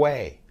step of the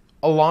way,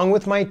 along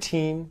with my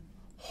team,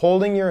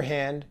 holding your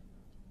hand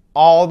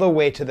all the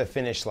way to the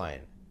finish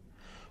line.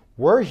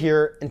 We're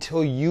here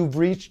until you've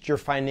reached your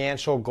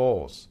financial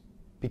goals,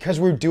 because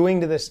we're doing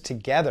this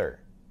together.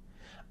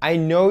 I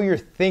know you're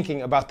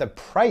thinking about the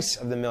price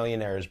of the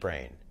Millionaire's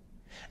Brain,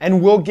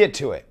 and we'll get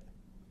to it.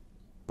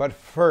 But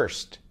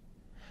first,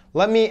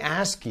 let me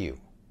ask you,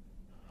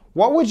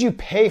 what would you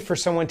pay for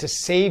someone to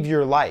save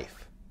your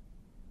life?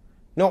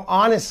 No,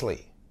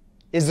 honestly,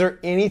 is there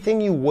anything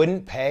you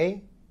wouldn't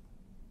pay?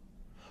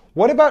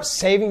 What about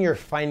saving your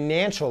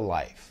financial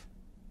life?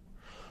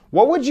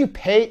 What would you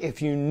pay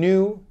if you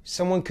knew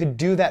someone could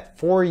do that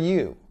for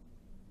you?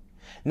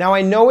 Now,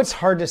 I know it's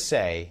hard to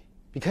say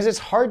because it's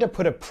hard to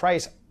put a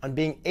price on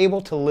being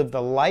able to live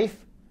the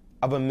life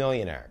of a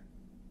millionaire.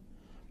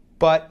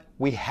 But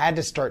we had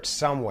to start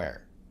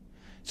somewhere.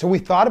 So we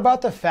thought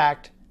about the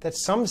fact that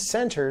some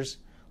centers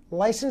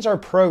license our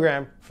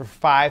program for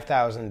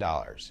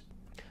 $5,000.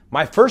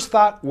 My first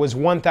thought was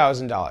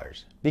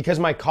 $1,000 because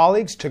my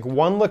colleagues took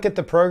one look at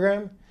the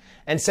program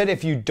and said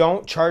if you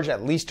don't charge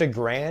at least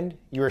 $1,000,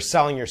 you are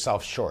selling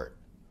yourself short.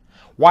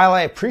 While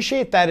I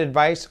appreciate that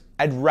advice,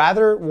 I'd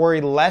rather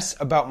worry less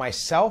about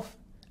myself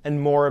and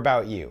more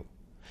about you.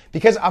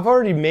 Because I've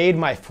already made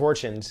my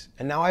fortunes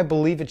and now I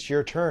believe it's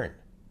your turn.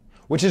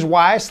 Which is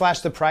why I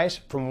slashed the price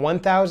from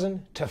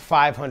 $1,000 to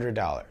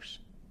 $500.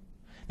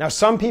 Now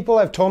some people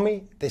have told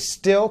me they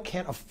still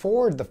can't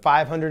afford the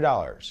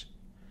 $500.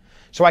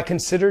 So I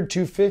considered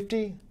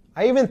 $250.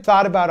 I even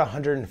thought about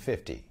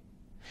 $150.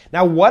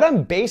 Now what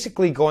I'm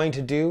basically going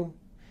to do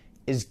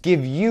is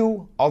give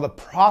you all the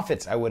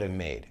profits I would have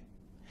made.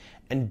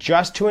 And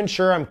just to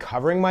ensure I'm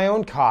covering my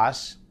own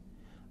costs,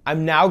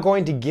 I'm now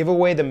going to give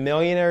away the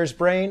Millionaire's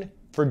Brain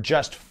for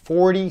just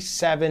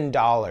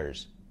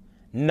 $47,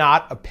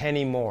 not a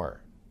penny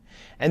more.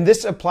 And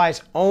this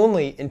applies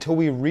only until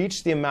we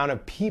reach the amount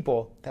of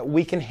people that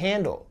we can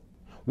handle.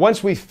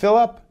 Once we fill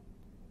up,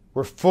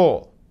 we're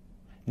full.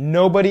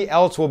 Nobody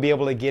else will be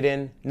able to get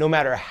in, no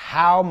matter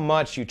how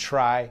much you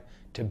try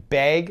to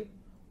beg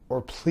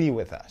or plea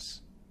with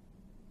us.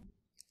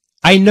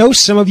 I know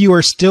some of you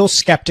are still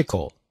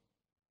skeptical,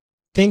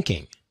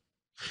 thinking,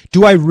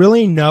 do I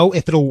really know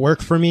if it'll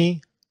work for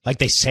me like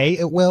they say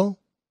it will?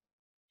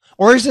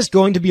 Or is this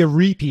going to be a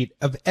repeat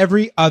of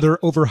every other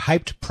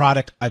overhyped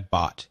product I've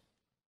bought?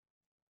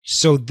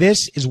 So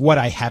this is what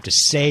I have to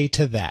say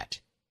to that.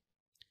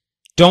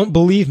 Don't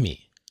believe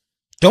me.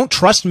 Don't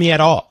trust me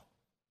at all.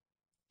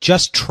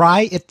 Just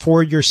try it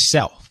for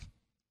yourself.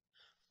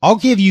 I'll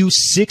give you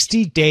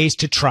 60 days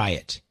to try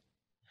it,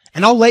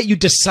 and I'll let you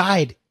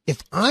decide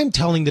if I'm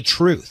telling the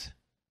truth.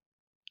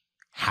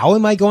 How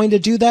am I going to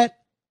do that?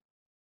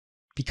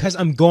 Because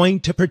I'm going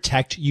to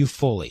protect you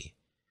fully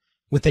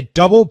with a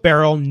double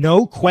barrel,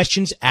 no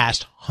questions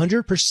asked,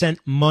 100%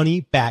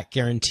 money back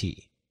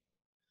guarantee.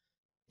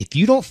 If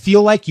you don't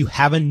feel like you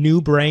have a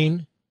new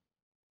brain,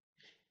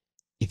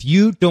 if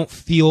you don't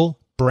feel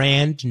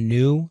brand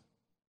new,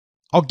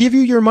 I'll give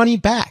you your money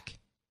back.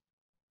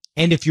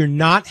 And if you're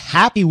not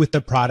happy with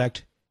the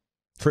product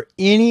for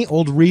any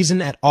old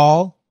reason at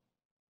all,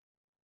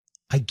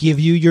 I give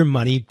you your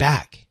money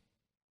back.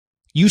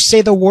 You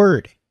say the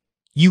word.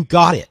 You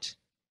got it.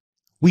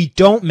 We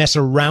don't mess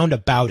around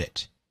about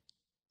it.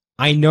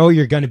 I know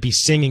you're going to be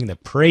singing the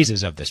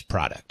praises of this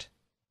product.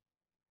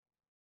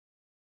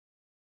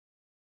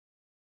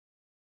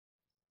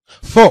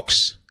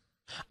 Folks,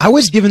 I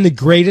was given the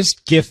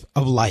greatest gift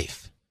of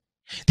life,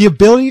 the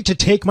ability to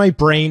take my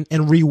brain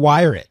and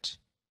rewire it,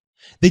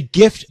 the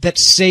gift that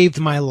saved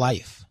my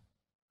life.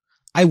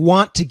 I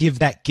want to give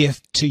that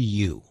gift to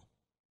you.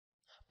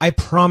 I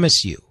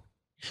promise you,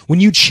 when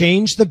you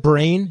change the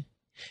brain,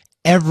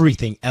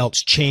 everything else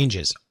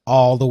changes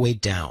all the way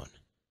down.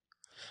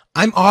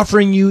 I'm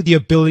offering you the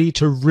ability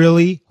to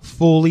really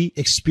fully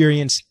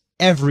experience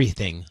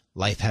everything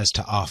life has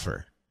to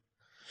offer.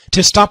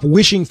 To stop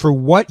wishing for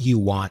what you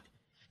want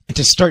and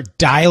to start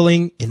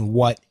dialing in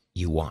what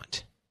you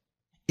want.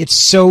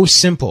 It's so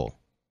simple.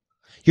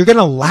 You're going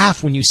to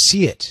laugh when you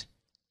see it.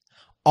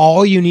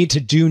 All you need to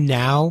do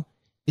now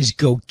is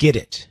go get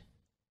it.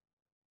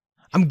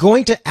 I'm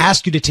going to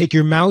ask you to take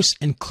your mouse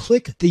and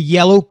click the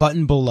yellow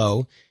button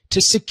below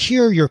to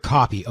secure your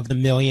copy of The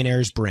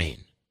Millionaire's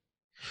Brain.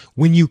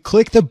 When you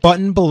click the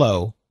button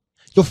below,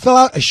 you'll fill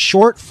out a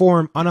short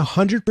form on a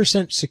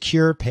 100%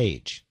 secure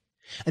page,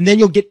 and then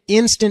you'll get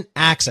instant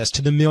access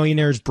to The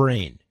Millionaire's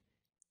Brain,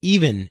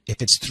 even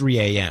if it's 3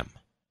 a.m.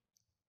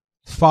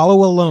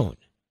 Follow alone.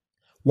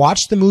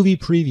 Watch the movie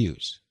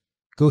previews.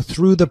 Go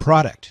through the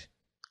product.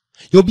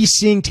 You'll be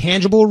seeing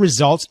tangible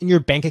results in your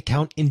bank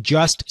account in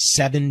just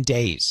 7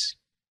 days.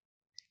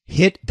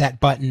 Hit that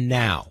button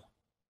now.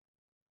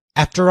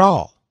 After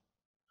all,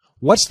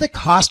 what's the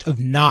cost of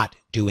not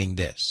doing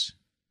this?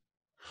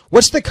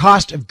 What's the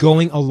cost of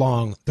going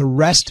along the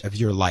rest of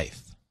your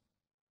life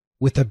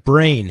with a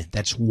brain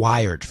that's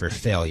wired for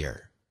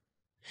failure?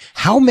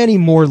 How many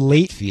more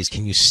late fees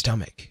can you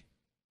stomach?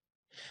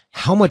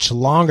 How much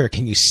longer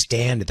can you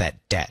stand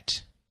that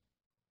debt?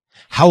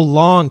 How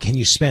long can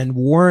you spend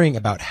worrying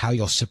about how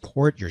you'll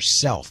support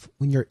yourself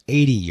when you're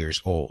 80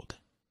 years old?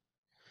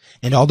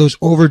 And all those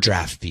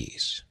overdraft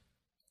fees.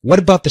 What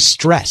about the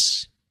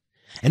stress?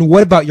 And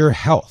what about your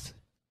health?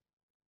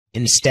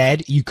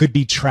 Instead, you could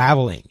be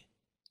traveling,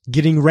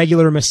 getting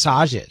regular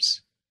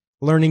massages,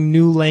 learning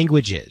new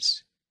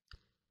languages,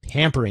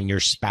 pampering your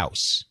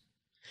spouse,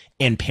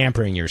 and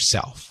pampering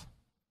yourself.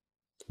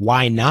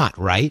 Why not,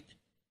 right?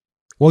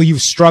 Well,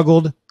 you've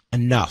struggled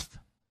enough.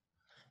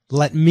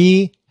 Let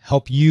me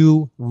help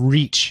you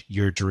reach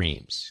your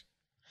dreams.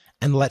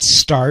 And let's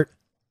start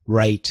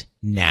right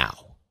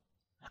now.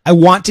 I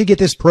want to get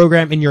this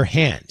program in your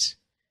hands,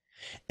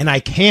 and I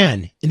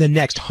can in the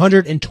next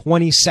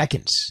 120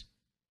 seconds,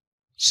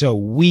 so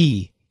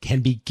we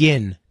can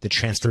begin the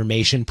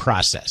transformation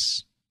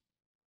process.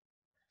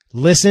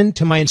 Listen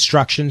to my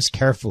instructions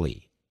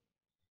carefully.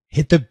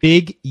 Hit the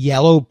big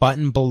yellow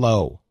button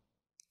below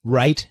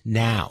right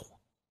now.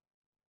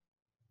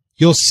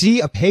 You'll see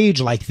a page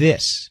like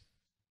this.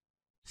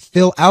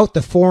 Fill out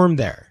the form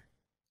there.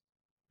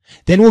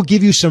 Then we'll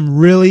give you some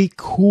really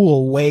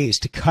cool ways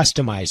to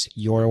customize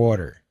your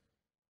order.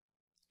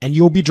 And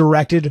you'll be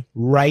directed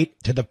right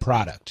to the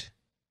product.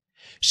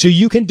 So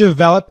you can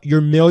develop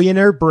your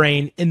millionaire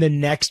brain in the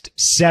next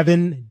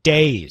 7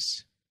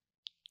 days.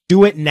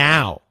 Do it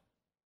now.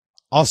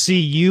 I'll see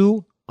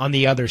you on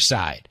the other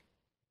side.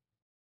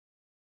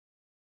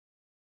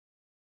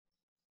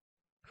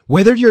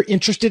 Whether you're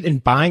interested in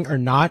buying or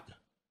not,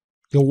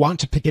 you'll want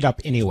to pick it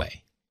up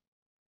anyway.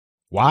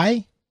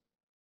 Why?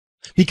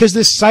 Because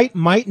this site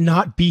might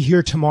not be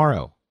here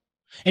tomorrow,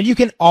 and you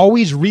can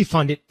always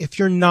refund it if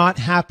you're not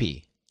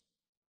happy.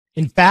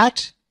 In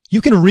fact,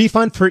 you can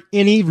refund for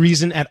any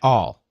reason at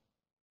all.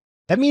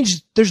 That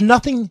means there's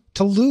nothing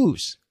to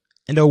lose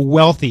and a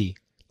wealthy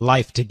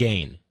life to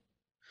gain.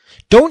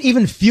 Don't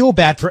even feel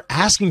bad for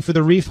asking for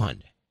the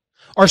refund.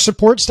 Our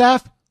support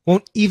staff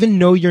won't even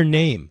know your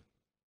name.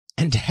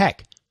 And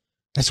heck,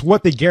 that's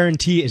what the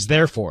guarantee is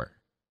there for.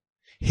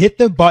 Hit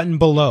the button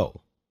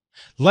below.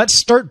 Let's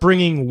start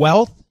bringing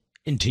wealth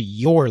into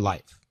your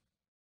life.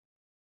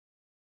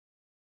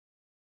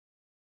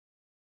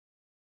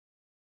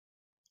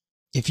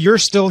 If you're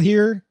still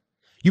here,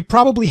 you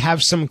probably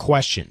have some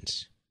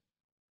questions.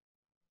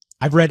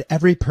 I've read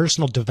every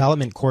personal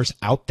development course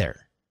out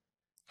there.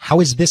 How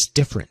is this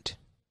different?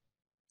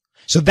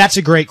 So that's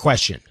a great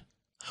question.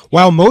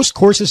 While most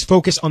courses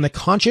focus on the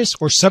conscious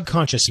or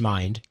subconscious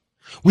mind,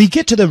 we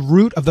get to the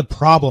root of the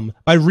problem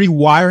by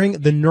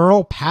rewiring the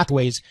neural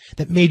pathways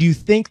that made you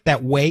think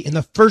that way in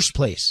the first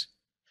place.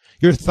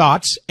 Your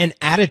thoughts and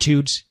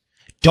attitudes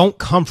don't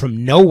come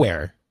from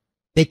nowhere.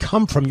 They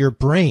come from your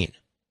brain.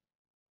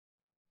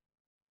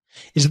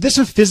 Is this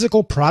a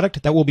physical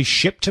product that will be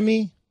shipped to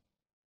me?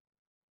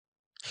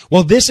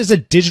 Well, this is a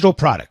digital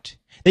product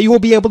that you will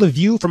be able to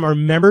view from our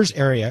members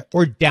area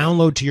or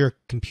download to your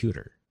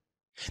computer.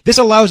 This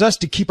allows us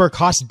to keep our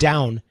costs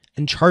down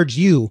and charge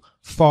you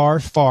far,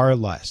 far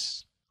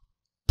less.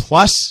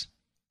 Plus,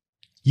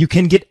 you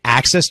can get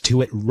access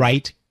to it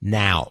right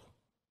now.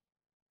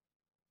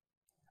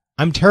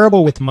 I'm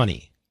terrible with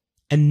money,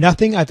 and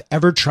nothing I've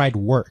ever tried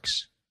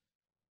works.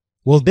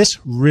 Will this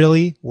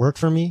really work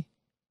for me?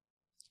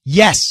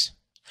 Yes,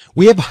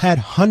 we have had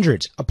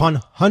hundreds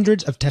upon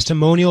hundreds of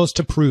testimonials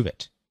to prove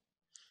it.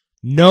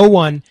 No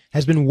one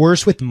has been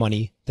worse with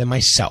money than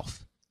myself.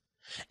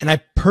 And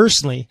I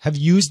personally have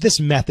used this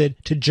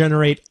method to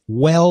generate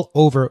well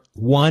over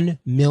 $1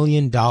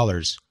 million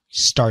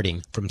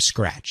starting from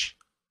scratch.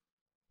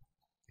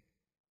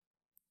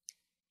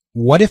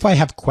 What if I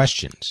have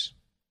questions?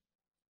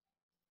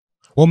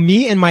 Well,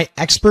 me and my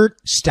expert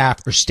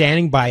staff are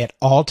standing by at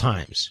all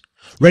times,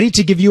 ready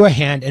to give you a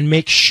hand and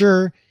make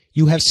sure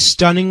you have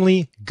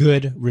stunningly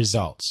good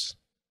results.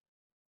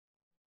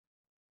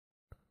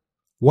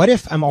 What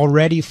if I'm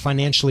already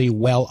financially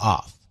well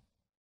off?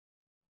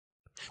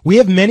 We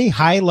have many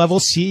high-level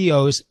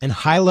CEOs and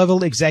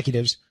high-level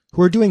executives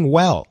who are doing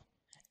well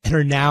and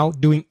are now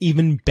doing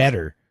even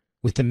better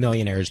with the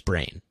millionaire's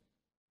brain.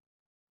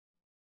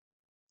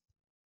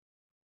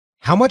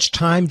 How much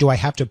time do I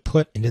have to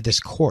put into this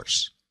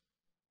course?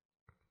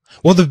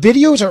 Well, the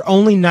videos are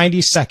only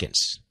 90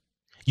 seconds.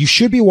 You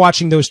should be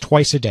watching those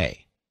twice a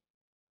day.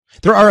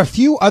 There are a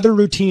few other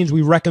routines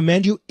we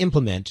recommend you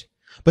implement,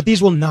 but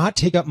these will not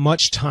take up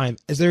much time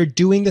as they're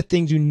doing the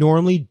things you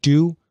normally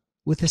do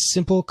with a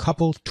simple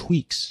couple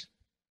tweaks.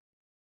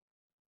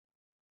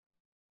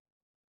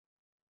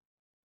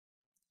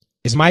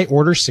 Is my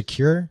order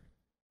secure?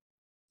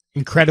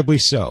 Incredibly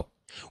so.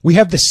 We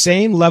have the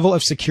same level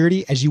of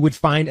security as you would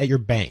find at your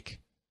bank.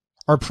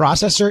 Our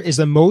processor is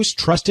the most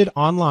trusted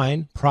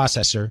online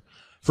processor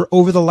for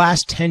over the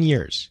last 10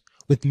 years,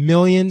 with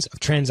millions of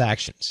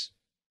transactions.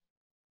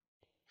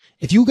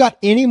 If you got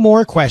any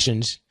more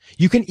questions,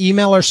 you can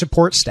email our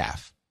support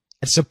staff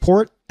at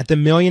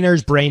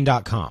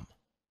support@themillionairesbrain.com.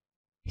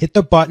 Hit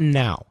the button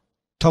now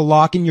to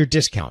lock in your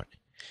discount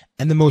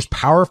and the most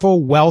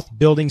powerful wealth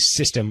building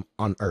system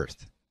on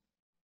earth.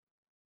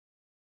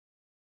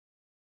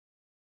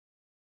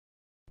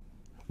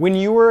 When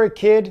you were a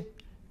kid,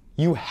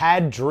 you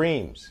had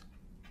dreams.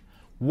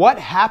 What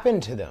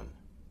happened to them?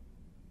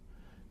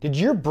 Did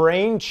your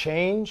brain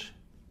change?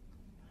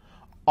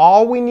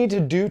 All we need to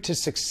do to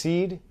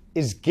succeed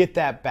is get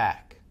that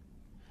back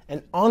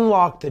and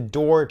unlock the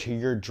door to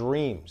your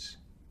dreams.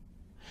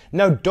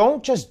 Now,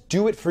 don't just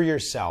do it for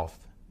yourself.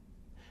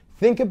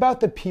 Think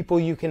about the people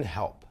you can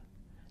help,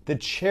 the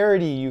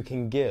charity you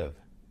can give,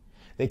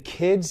 the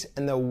kids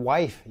and the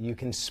wife you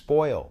can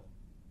spoil.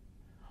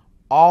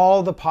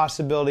 All the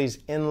possibilities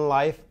in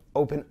life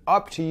open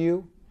up to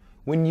you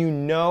when you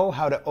know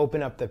how to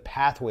open up the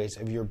pathways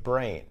of your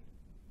brain.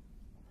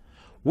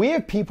 We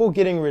have people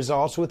getting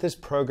results with this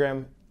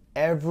program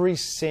every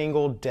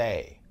single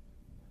day.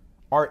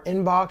 Our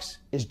inbox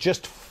is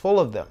just full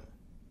of them.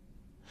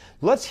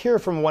 Let's hear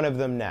from one of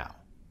them now.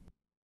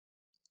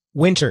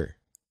 Winter,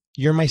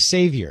 you're my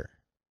savior.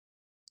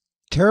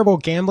 Terrible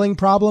gambling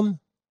problem?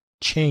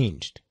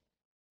 Changed.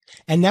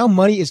 And now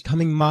money is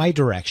coming my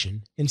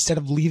direction instead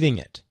of leaving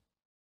it.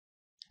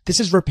 This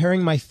is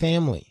repairing my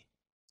family,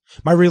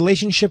 my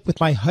relationship with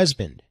my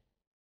husband.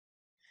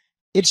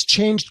 It's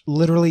changed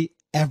literally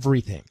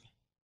everything.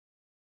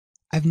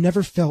 I've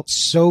never felt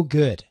so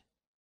good,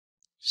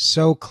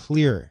 so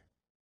clear.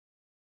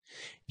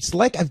 It's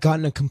like I've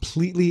gotten a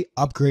completely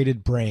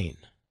upgraded brain.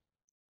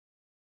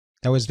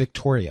 That was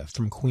Victoria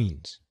from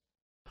Queens.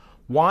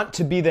 Want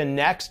to be the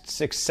next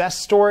success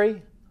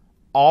story?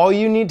 All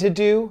you need to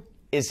do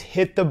is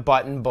hit the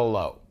button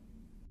below.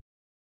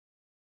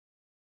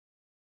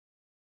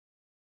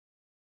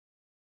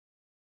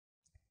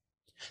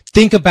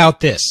 Think about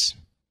this.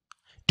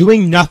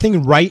 Doing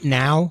nothing right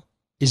now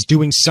is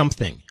doing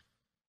something.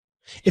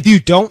 If you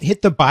don't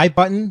hit the buy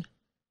button,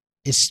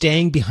 it's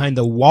staying behind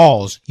the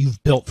walls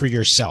you've built for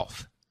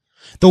yourself.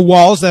 The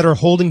walls that are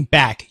holding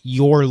back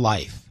your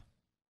life.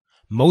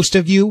 Most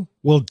of you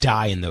will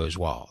die in those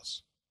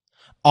walls.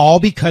 All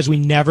because we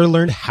never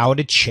learned how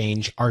to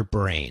change our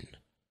brain.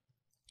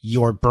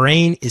 Your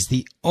brain is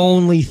the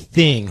only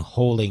thing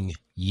holding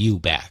you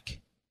back.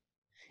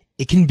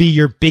 It can be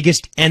your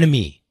biggest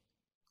enemy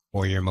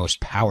or your most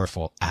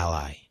powerful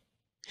ally.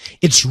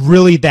 It's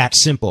really that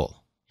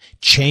simple.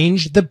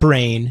 Change the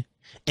brain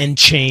and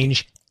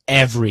change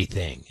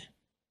everything.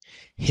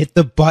 Hit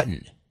the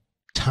button.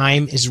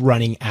 Time is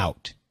running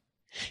out.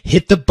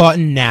 Hit the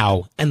button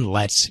now and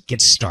let's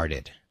get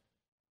started.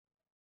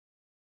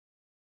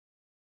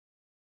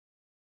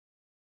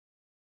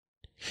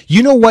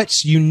 You know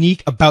what's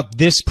unique about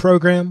this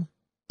program?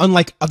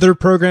 Unlike other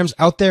programs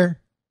out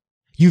there,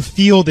 you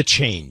feel the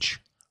change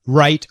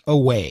right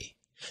away.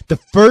 The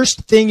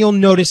first thing you'll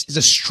notice is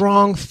a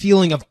strong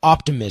feeling of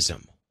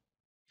optimism.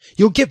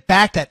 You'll get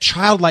back that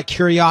childlike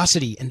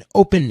curiosity and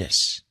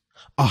openness,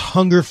 a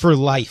hunger for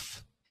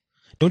life.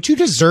 Don't you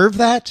deserve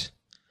that?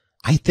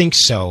 I think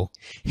so.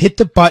 Hit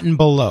the button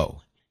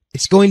below.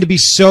 It's going to be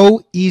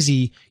so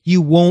easy you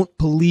won't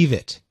believe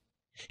it.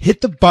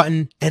 Hit the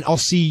button and I'll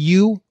see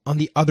you on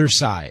the other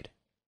side.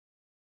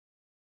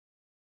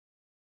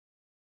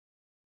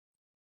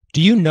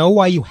 Do you know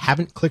why you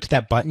haven't clicked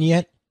that button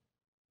yet?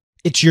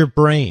 It's your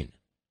brain.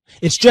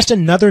 It's just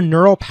another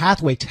neural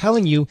pathway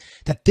telling you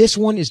that this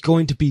one is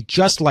going to be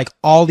just like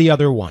all the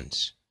other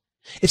ones.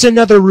 It's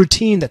another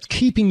routine that's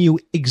keeping you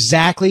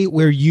exactly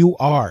where you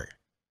are,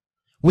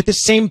 with the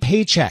same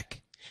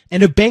paycheck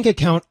and a bank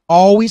account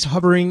always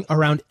hovering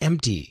around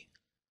empty.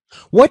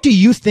 What do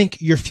you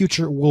think your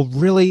future will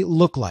really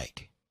look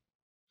like?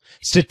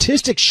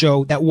 Statistics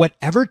show that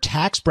whatever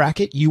tax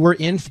bracket you were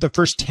in for the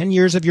first 10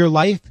 years of your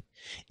life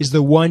is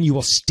the one you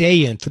will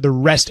stay in for the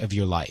rest of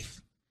your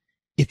life.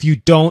 If you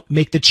don't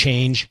make the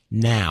change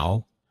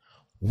now,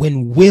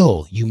 when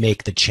will you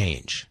make the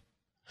change?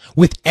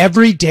 With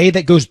every day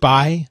that goes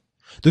by,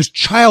 those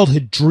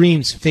childhood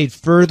dreams fade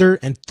further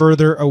and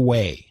further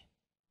away.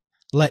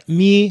 Let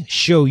me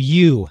show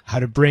you how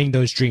to bring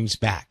those dreams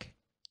back.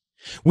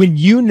 When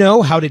you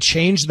know how to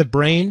change the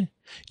brain,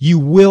 you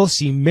will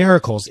see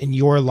miracles in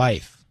your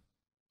life.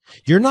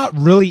 You're not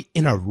really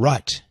in a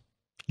rut.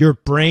 Your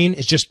brain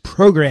is just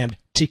programmed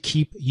to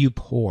keep you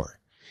poor.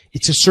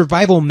 It's a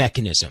survival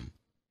mechanism,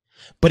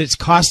 but it's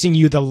costing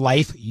you the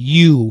life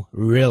you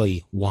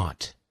really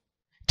want.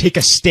 Take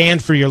a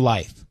stand for your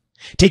life.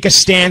 Take a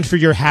stand for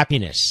your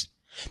happiness.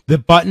 The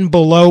button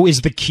below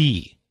is the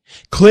key.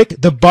 Click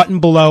the button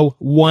below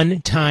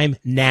one time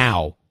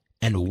now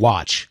and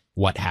watch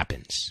what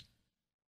happens.